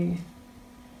to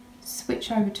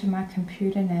switch over to my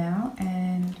computer now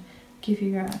and give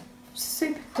you a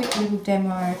super quick little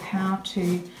demo of how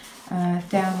to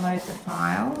download the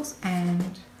files,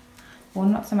 and well,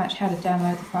 not so much how to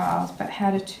download the files, but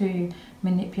how to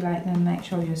manipulate them, make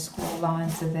sure your scroll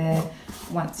lines are there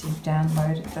once you've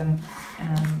downloaded them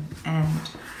and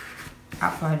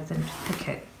uploaded them to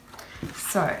Cricut.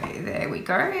 So there we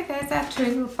go, there's our two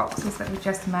little boxes that we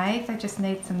just made. They just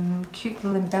need some cute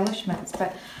little embellishments,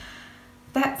 but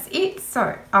that's it.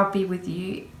 So I'll be with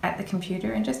you at the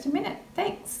computer in just a minute.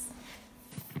 Thanks.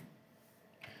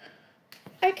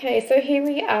 Okay, so here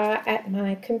we are at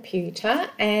my computer,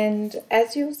 and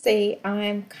as you'll see,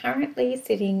 I'm currently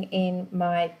sitting in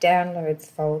my downloads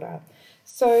folder.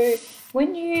 So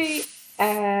when you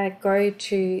go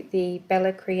to the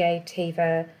Bella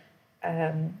Creativa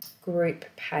group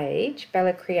page,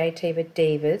 Bella Creativa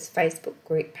Divas Facebook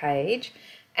group page,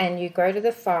 and you go to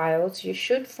the files, you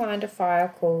should find a file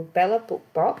called Bella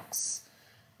Bookbox,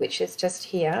 which is just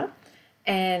here,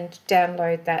 and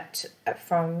download that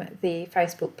from the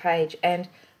Facebook page. And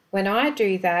when I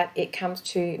do that, it comes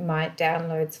to my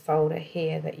downloads folder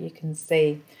here that you can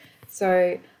see.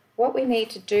 So what we need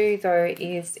to do though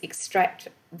is extract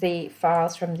the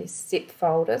files from this zip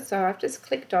folder. So I've just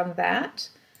clicked on that,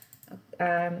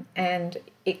 and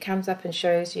it comes up and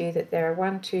shows you that there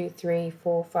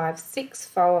are 6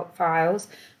 files,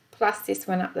 plus this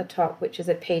one up the top, which is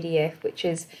a PDF, which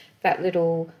is that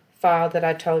little file that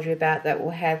I told you about that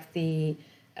will have the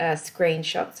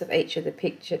screenshots of each of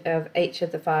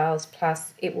the files,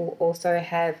 plus it will also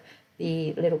have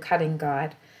the little cutting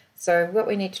guide. So what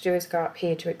we need to do is go up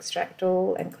here to extract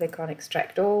all and click on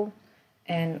extract all,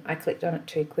 and I clicked on it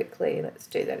too quickly. Let's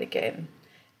do that again,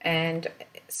 and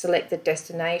select the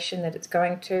destination that it's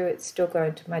going to. It's still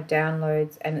going to my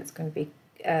downloads, and it's going to be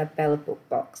Bella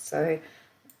Bookbox. So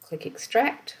click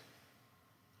extract,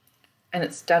 and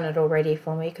it's done it already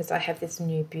for me because I have this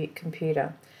new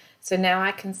computer. So now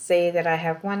I can see that I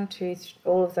have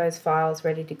all of those files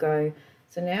ready to go.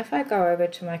 So now if I go over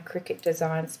to my Cricut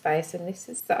Design Space, and this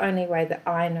is the only way that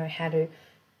I know how to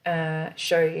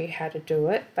show you how to do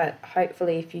it, but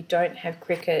hopefully if you don't have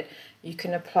Cricut, you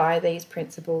can apply these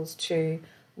principles to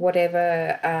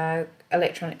whatever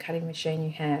electronic cutting machine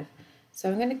you have. So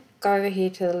I'm going to go over here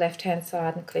to the left hand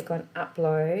side and click on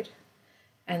upload,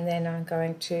 and then I'm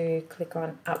going to click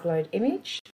on upload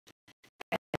image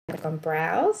and click on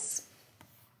browse,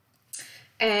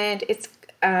 and it's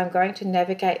going to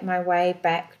navigate my way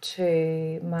back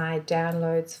to my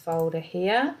downloads folder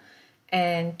here,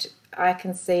 and I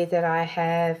can see that I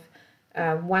have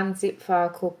one zip file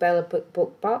called Bella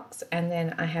Book Box, and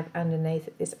then I have underneath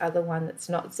it this other one that's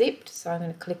not zipped, so I'm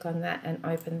going to click on that and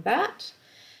open that.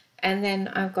 And then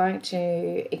I'm going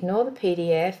to ignore the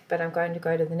PDF, but I'm going to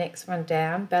go to the next one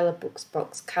down, Bella Books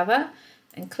Box Cover,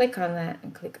 and click on that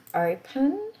and click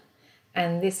open.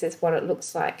 And this is what it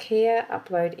looks like here.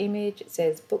 Upload image. It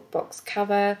says book box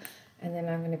cover, and then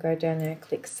I'm going to go down there and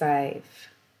click save.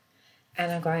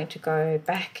 And I'm going to go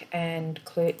back and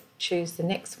choose the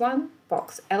next one,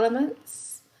 box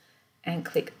elements, and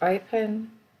click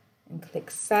open and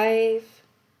click save.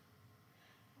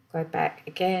 Go back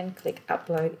again, click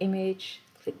upload image,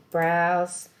 click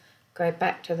browse, go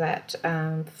back to that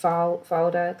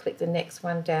folder, click the next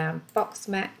one down, box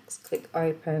max, click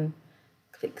open,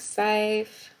 click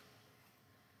save,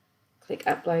 click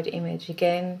upload image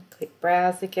again, click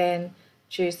browse again,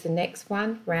 choose the next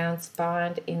one, round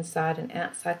spined inside and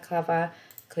outside cover,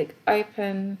 click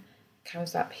open,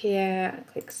 comes up here,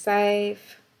 click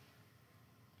save,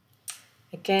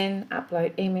 again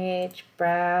upload image,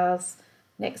 browse,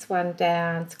 next one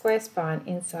down, square spine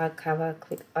inside cover,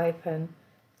 click open,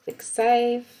 click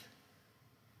save,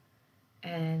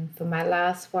 and for my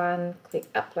last one,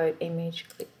 click upload image,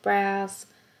 click browse,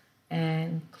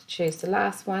 and choose the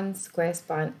last one, square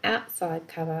spine outside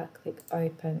cover, click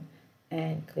open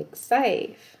and click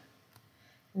save.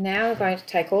 Now I'm going to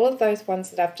take all of those ones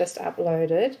that I've just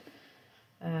uploaded,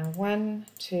 1,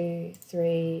 2,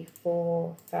 3,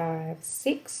 4, 5,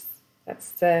 6.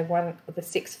 That's the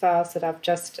 6 files that I've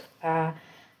just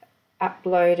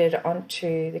uploaded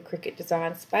onto the Cricut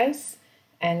Design Space,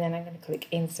 and then I'm going to click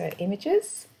insert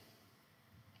images,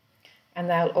 and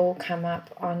they'll all come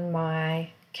up on my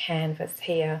canvas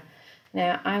here.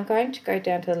 Now I'm going to go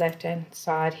down to the left hand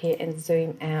side here and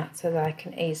zoom out so that I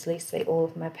can easily see all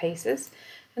of my pieces,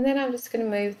 and then I'm just going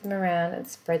to move them around and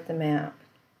spread them out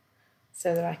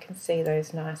so that I can see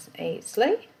those nice and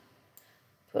easily.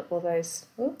 Put all those,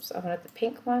 oops, I wanted the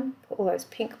pink one, put all those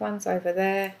pink ones over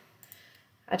there.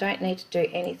 I don't need to do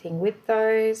anything with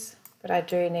those, but I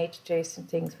do need to do some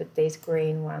things with these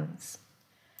green ones.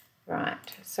 Right,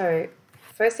 so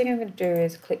first thing I'm going to do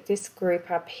is click this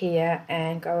group up here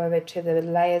and go over to the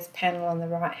layers panel on the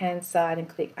right hand side and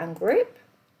click ungroup.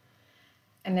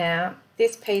 And now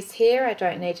this piece here I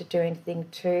don't need to do anything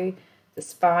to. The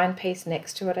spine piece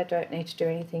next to it I don't need to do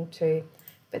anything to.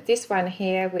 But this one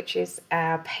here, which is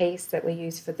our piece that we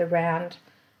use for the round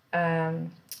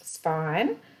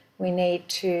spine, we need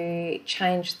to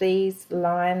change these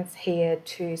lines here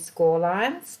to score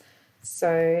lines.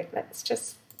 So let's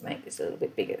just make this a little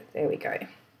bit bigger. There we go.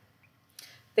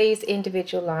 These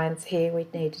individual lines here, we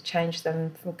need to change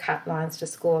them from cut lines to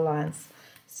score lines.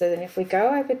 So then if we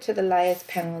go over to the layers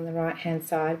panel on the right hand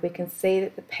side, we can see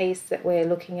that the piece that we're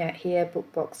looking at here,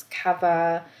 book box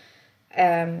cover,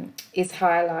 is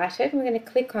highlighted. We're going to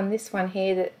click on this one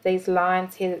here, these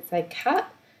lines here that say cut.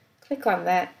 Click on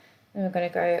that, and we're going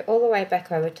to go all the way back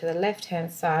over to the left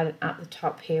hand side and up the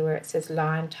top here where it says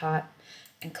line type,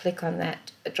 and click on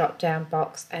that drop down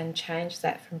box and change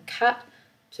that from cut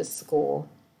to score.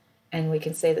 And we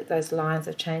can see that those lines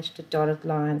have changed to dotted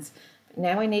lines. But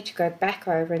now we need to go back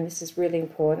over, and this is really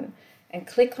important, and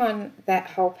click on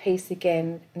that whole piece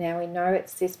again. Now we know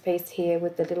it's this piece here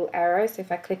with the little arrow, so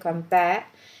if I click on that,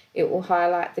 it will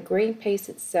highlight the green piece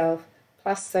itself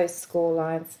plus those score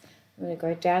lines. I'm going to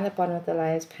go down the bottom of the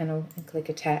layers panel and click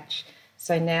attach.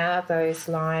 So now those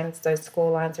lines, those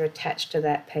score lines are attached to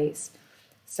that piece.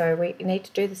 So we need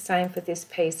to do the same for this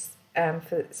piece,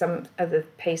 for some of the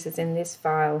pieces in this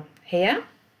file here.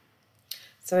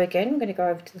 So again, I'm going to go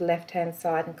over to the left hand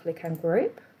side and click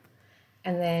ungroup.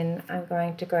 And then I'm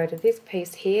going to go to this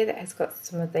piece here that has got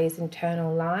some of these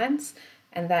internal lines,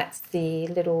 and that's the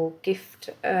little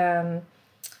gift card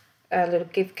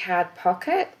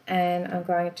pocket. And I'm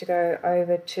going to go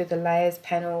over to the layers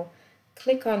panel,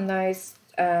 click on those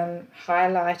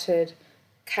highlighted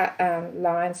cut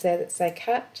lines there that say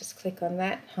cut. Just click on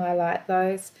that, highlight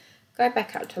those, go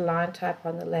back up to line type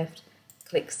on the left,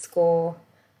 click score,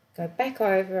 go back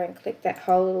over and click that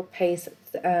whole little piece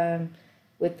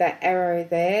with that arrow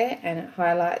there, and it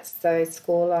highlights those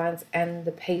score lines and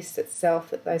the piece itself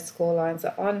that those score lines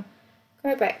are on.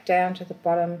 Go back down to the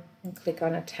bottom and click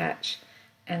on attach,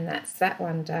 and that's that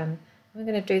one done. We're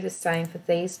going to do the same for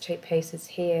these two pieces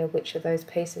here, which are those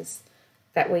pieces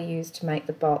that we use to make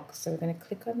the box. So we're going to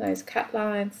click on those cut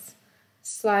lines,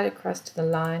 slide across to the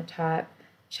line type,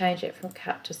 change it from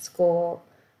cut to score,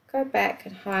 go back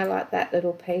and highlight that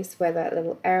little piece where that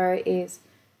little arrow is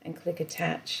and click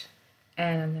attach.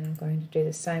 And then I'm going to do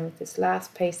the same with this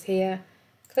last piece here.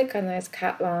 Click on those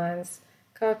cut lines,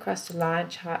 go across to line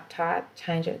type,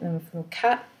 change it them from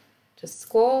cut to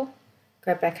score,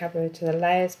 go back over to the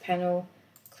layers panel,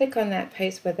 click on that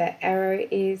piece where that arrow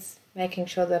is, making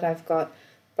sure that I've got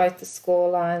both the score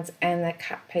lines and the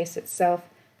cut piece itself,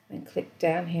 and click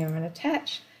down here on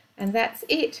attach, and that's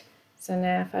it. So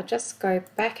now if I just go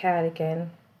back out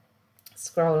again,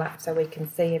 scroll up so we can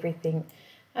see everything,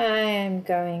 I am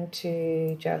going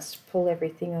to just pull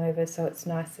everything over so it's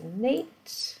nice and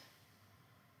neat,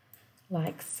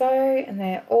 like so, and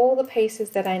they're all the pieces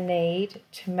that I need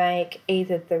to make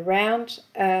either the round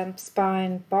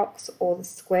spine box or the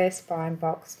square spine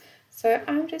box. So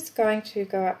I'm just going to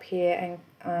go up here and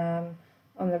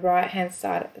on the right hand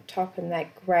side at the top in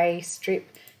that grey strip,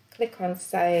 click on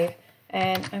save,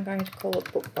 and I'm going to call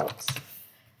it book box,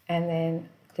 and then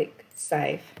click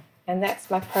save, and that's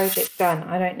my project done.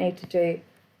 I don't need to do,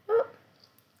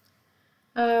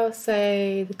 I'll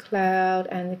say the cloud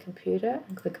and the computer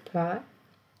and click apply.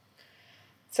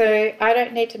 So I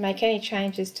don't need to make any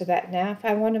changes to that now. If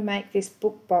I want to make this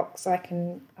book box, I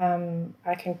can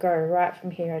go right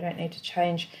from here. I don't need to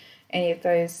change any of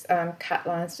those cut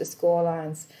lines to score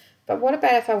lines. But what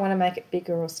about if I want to make it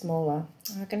bigger or smaller?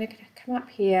 I'm going to come up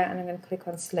here and I'm going to click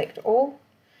on select all,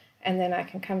 and then I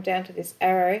can come down to this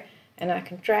arrow and I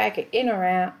can drag it in or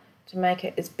out to make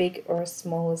it as big or as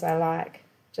small as I like,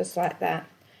 just like that.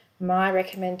 My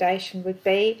recommendation would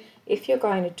be, if you're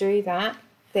going to do that,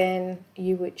 then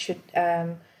you should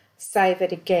save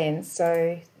it again.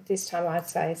 So this time I'd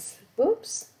say,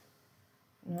 whoops,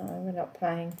 no, we're not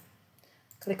playing.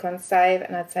 Click on save,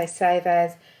 and I'd say save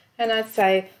as, and I'd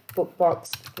say book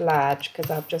box large because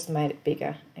I've just made it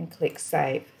bigger, and click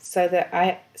save, so that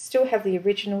I still have the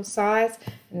original size.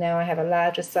 Now I have a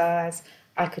larger size.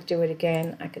 I could do it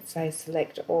again. I could say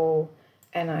select all,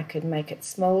 and I could make it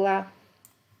smaller,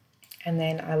 and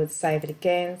then I would save it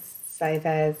again, save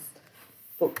as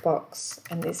book box,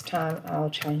 and this time I'll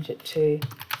change it to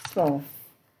small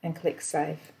and click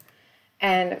save.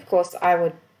 And of course I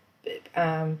would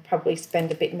probably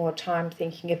spend a bit more time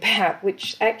thinking about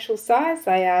which actual size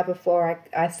they are before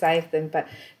I save them, but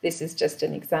this is just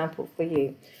an example for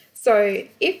you. So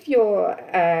if you're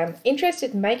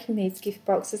interested in making these gift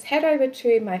boxes, head over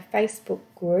to my Facebook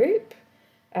group,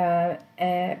 Bella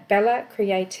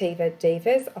Creativa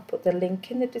Divas. I'll put the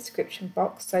link in the description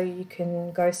box so you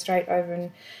can go straight over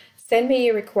and send me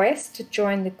a request to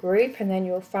join the group, and then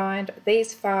you'll find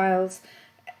these files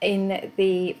in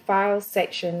the files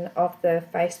section of the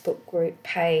Facebook group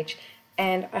page.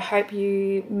 And I hope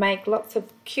you make lots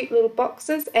of cute little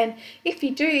boxes, and if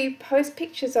you do, post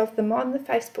pictures of them on the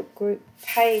Facebook group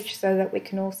page so that we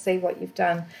can all see what you've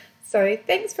done. So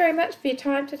thanks very much for your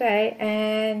time today,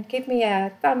 and give me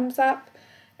a thumbs up,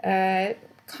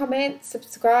 comment,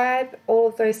 subscribe, all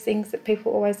of those things that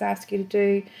people always ask you to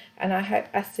do, and I hope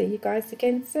I see you guys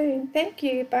again soon. Thank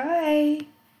you. Bye.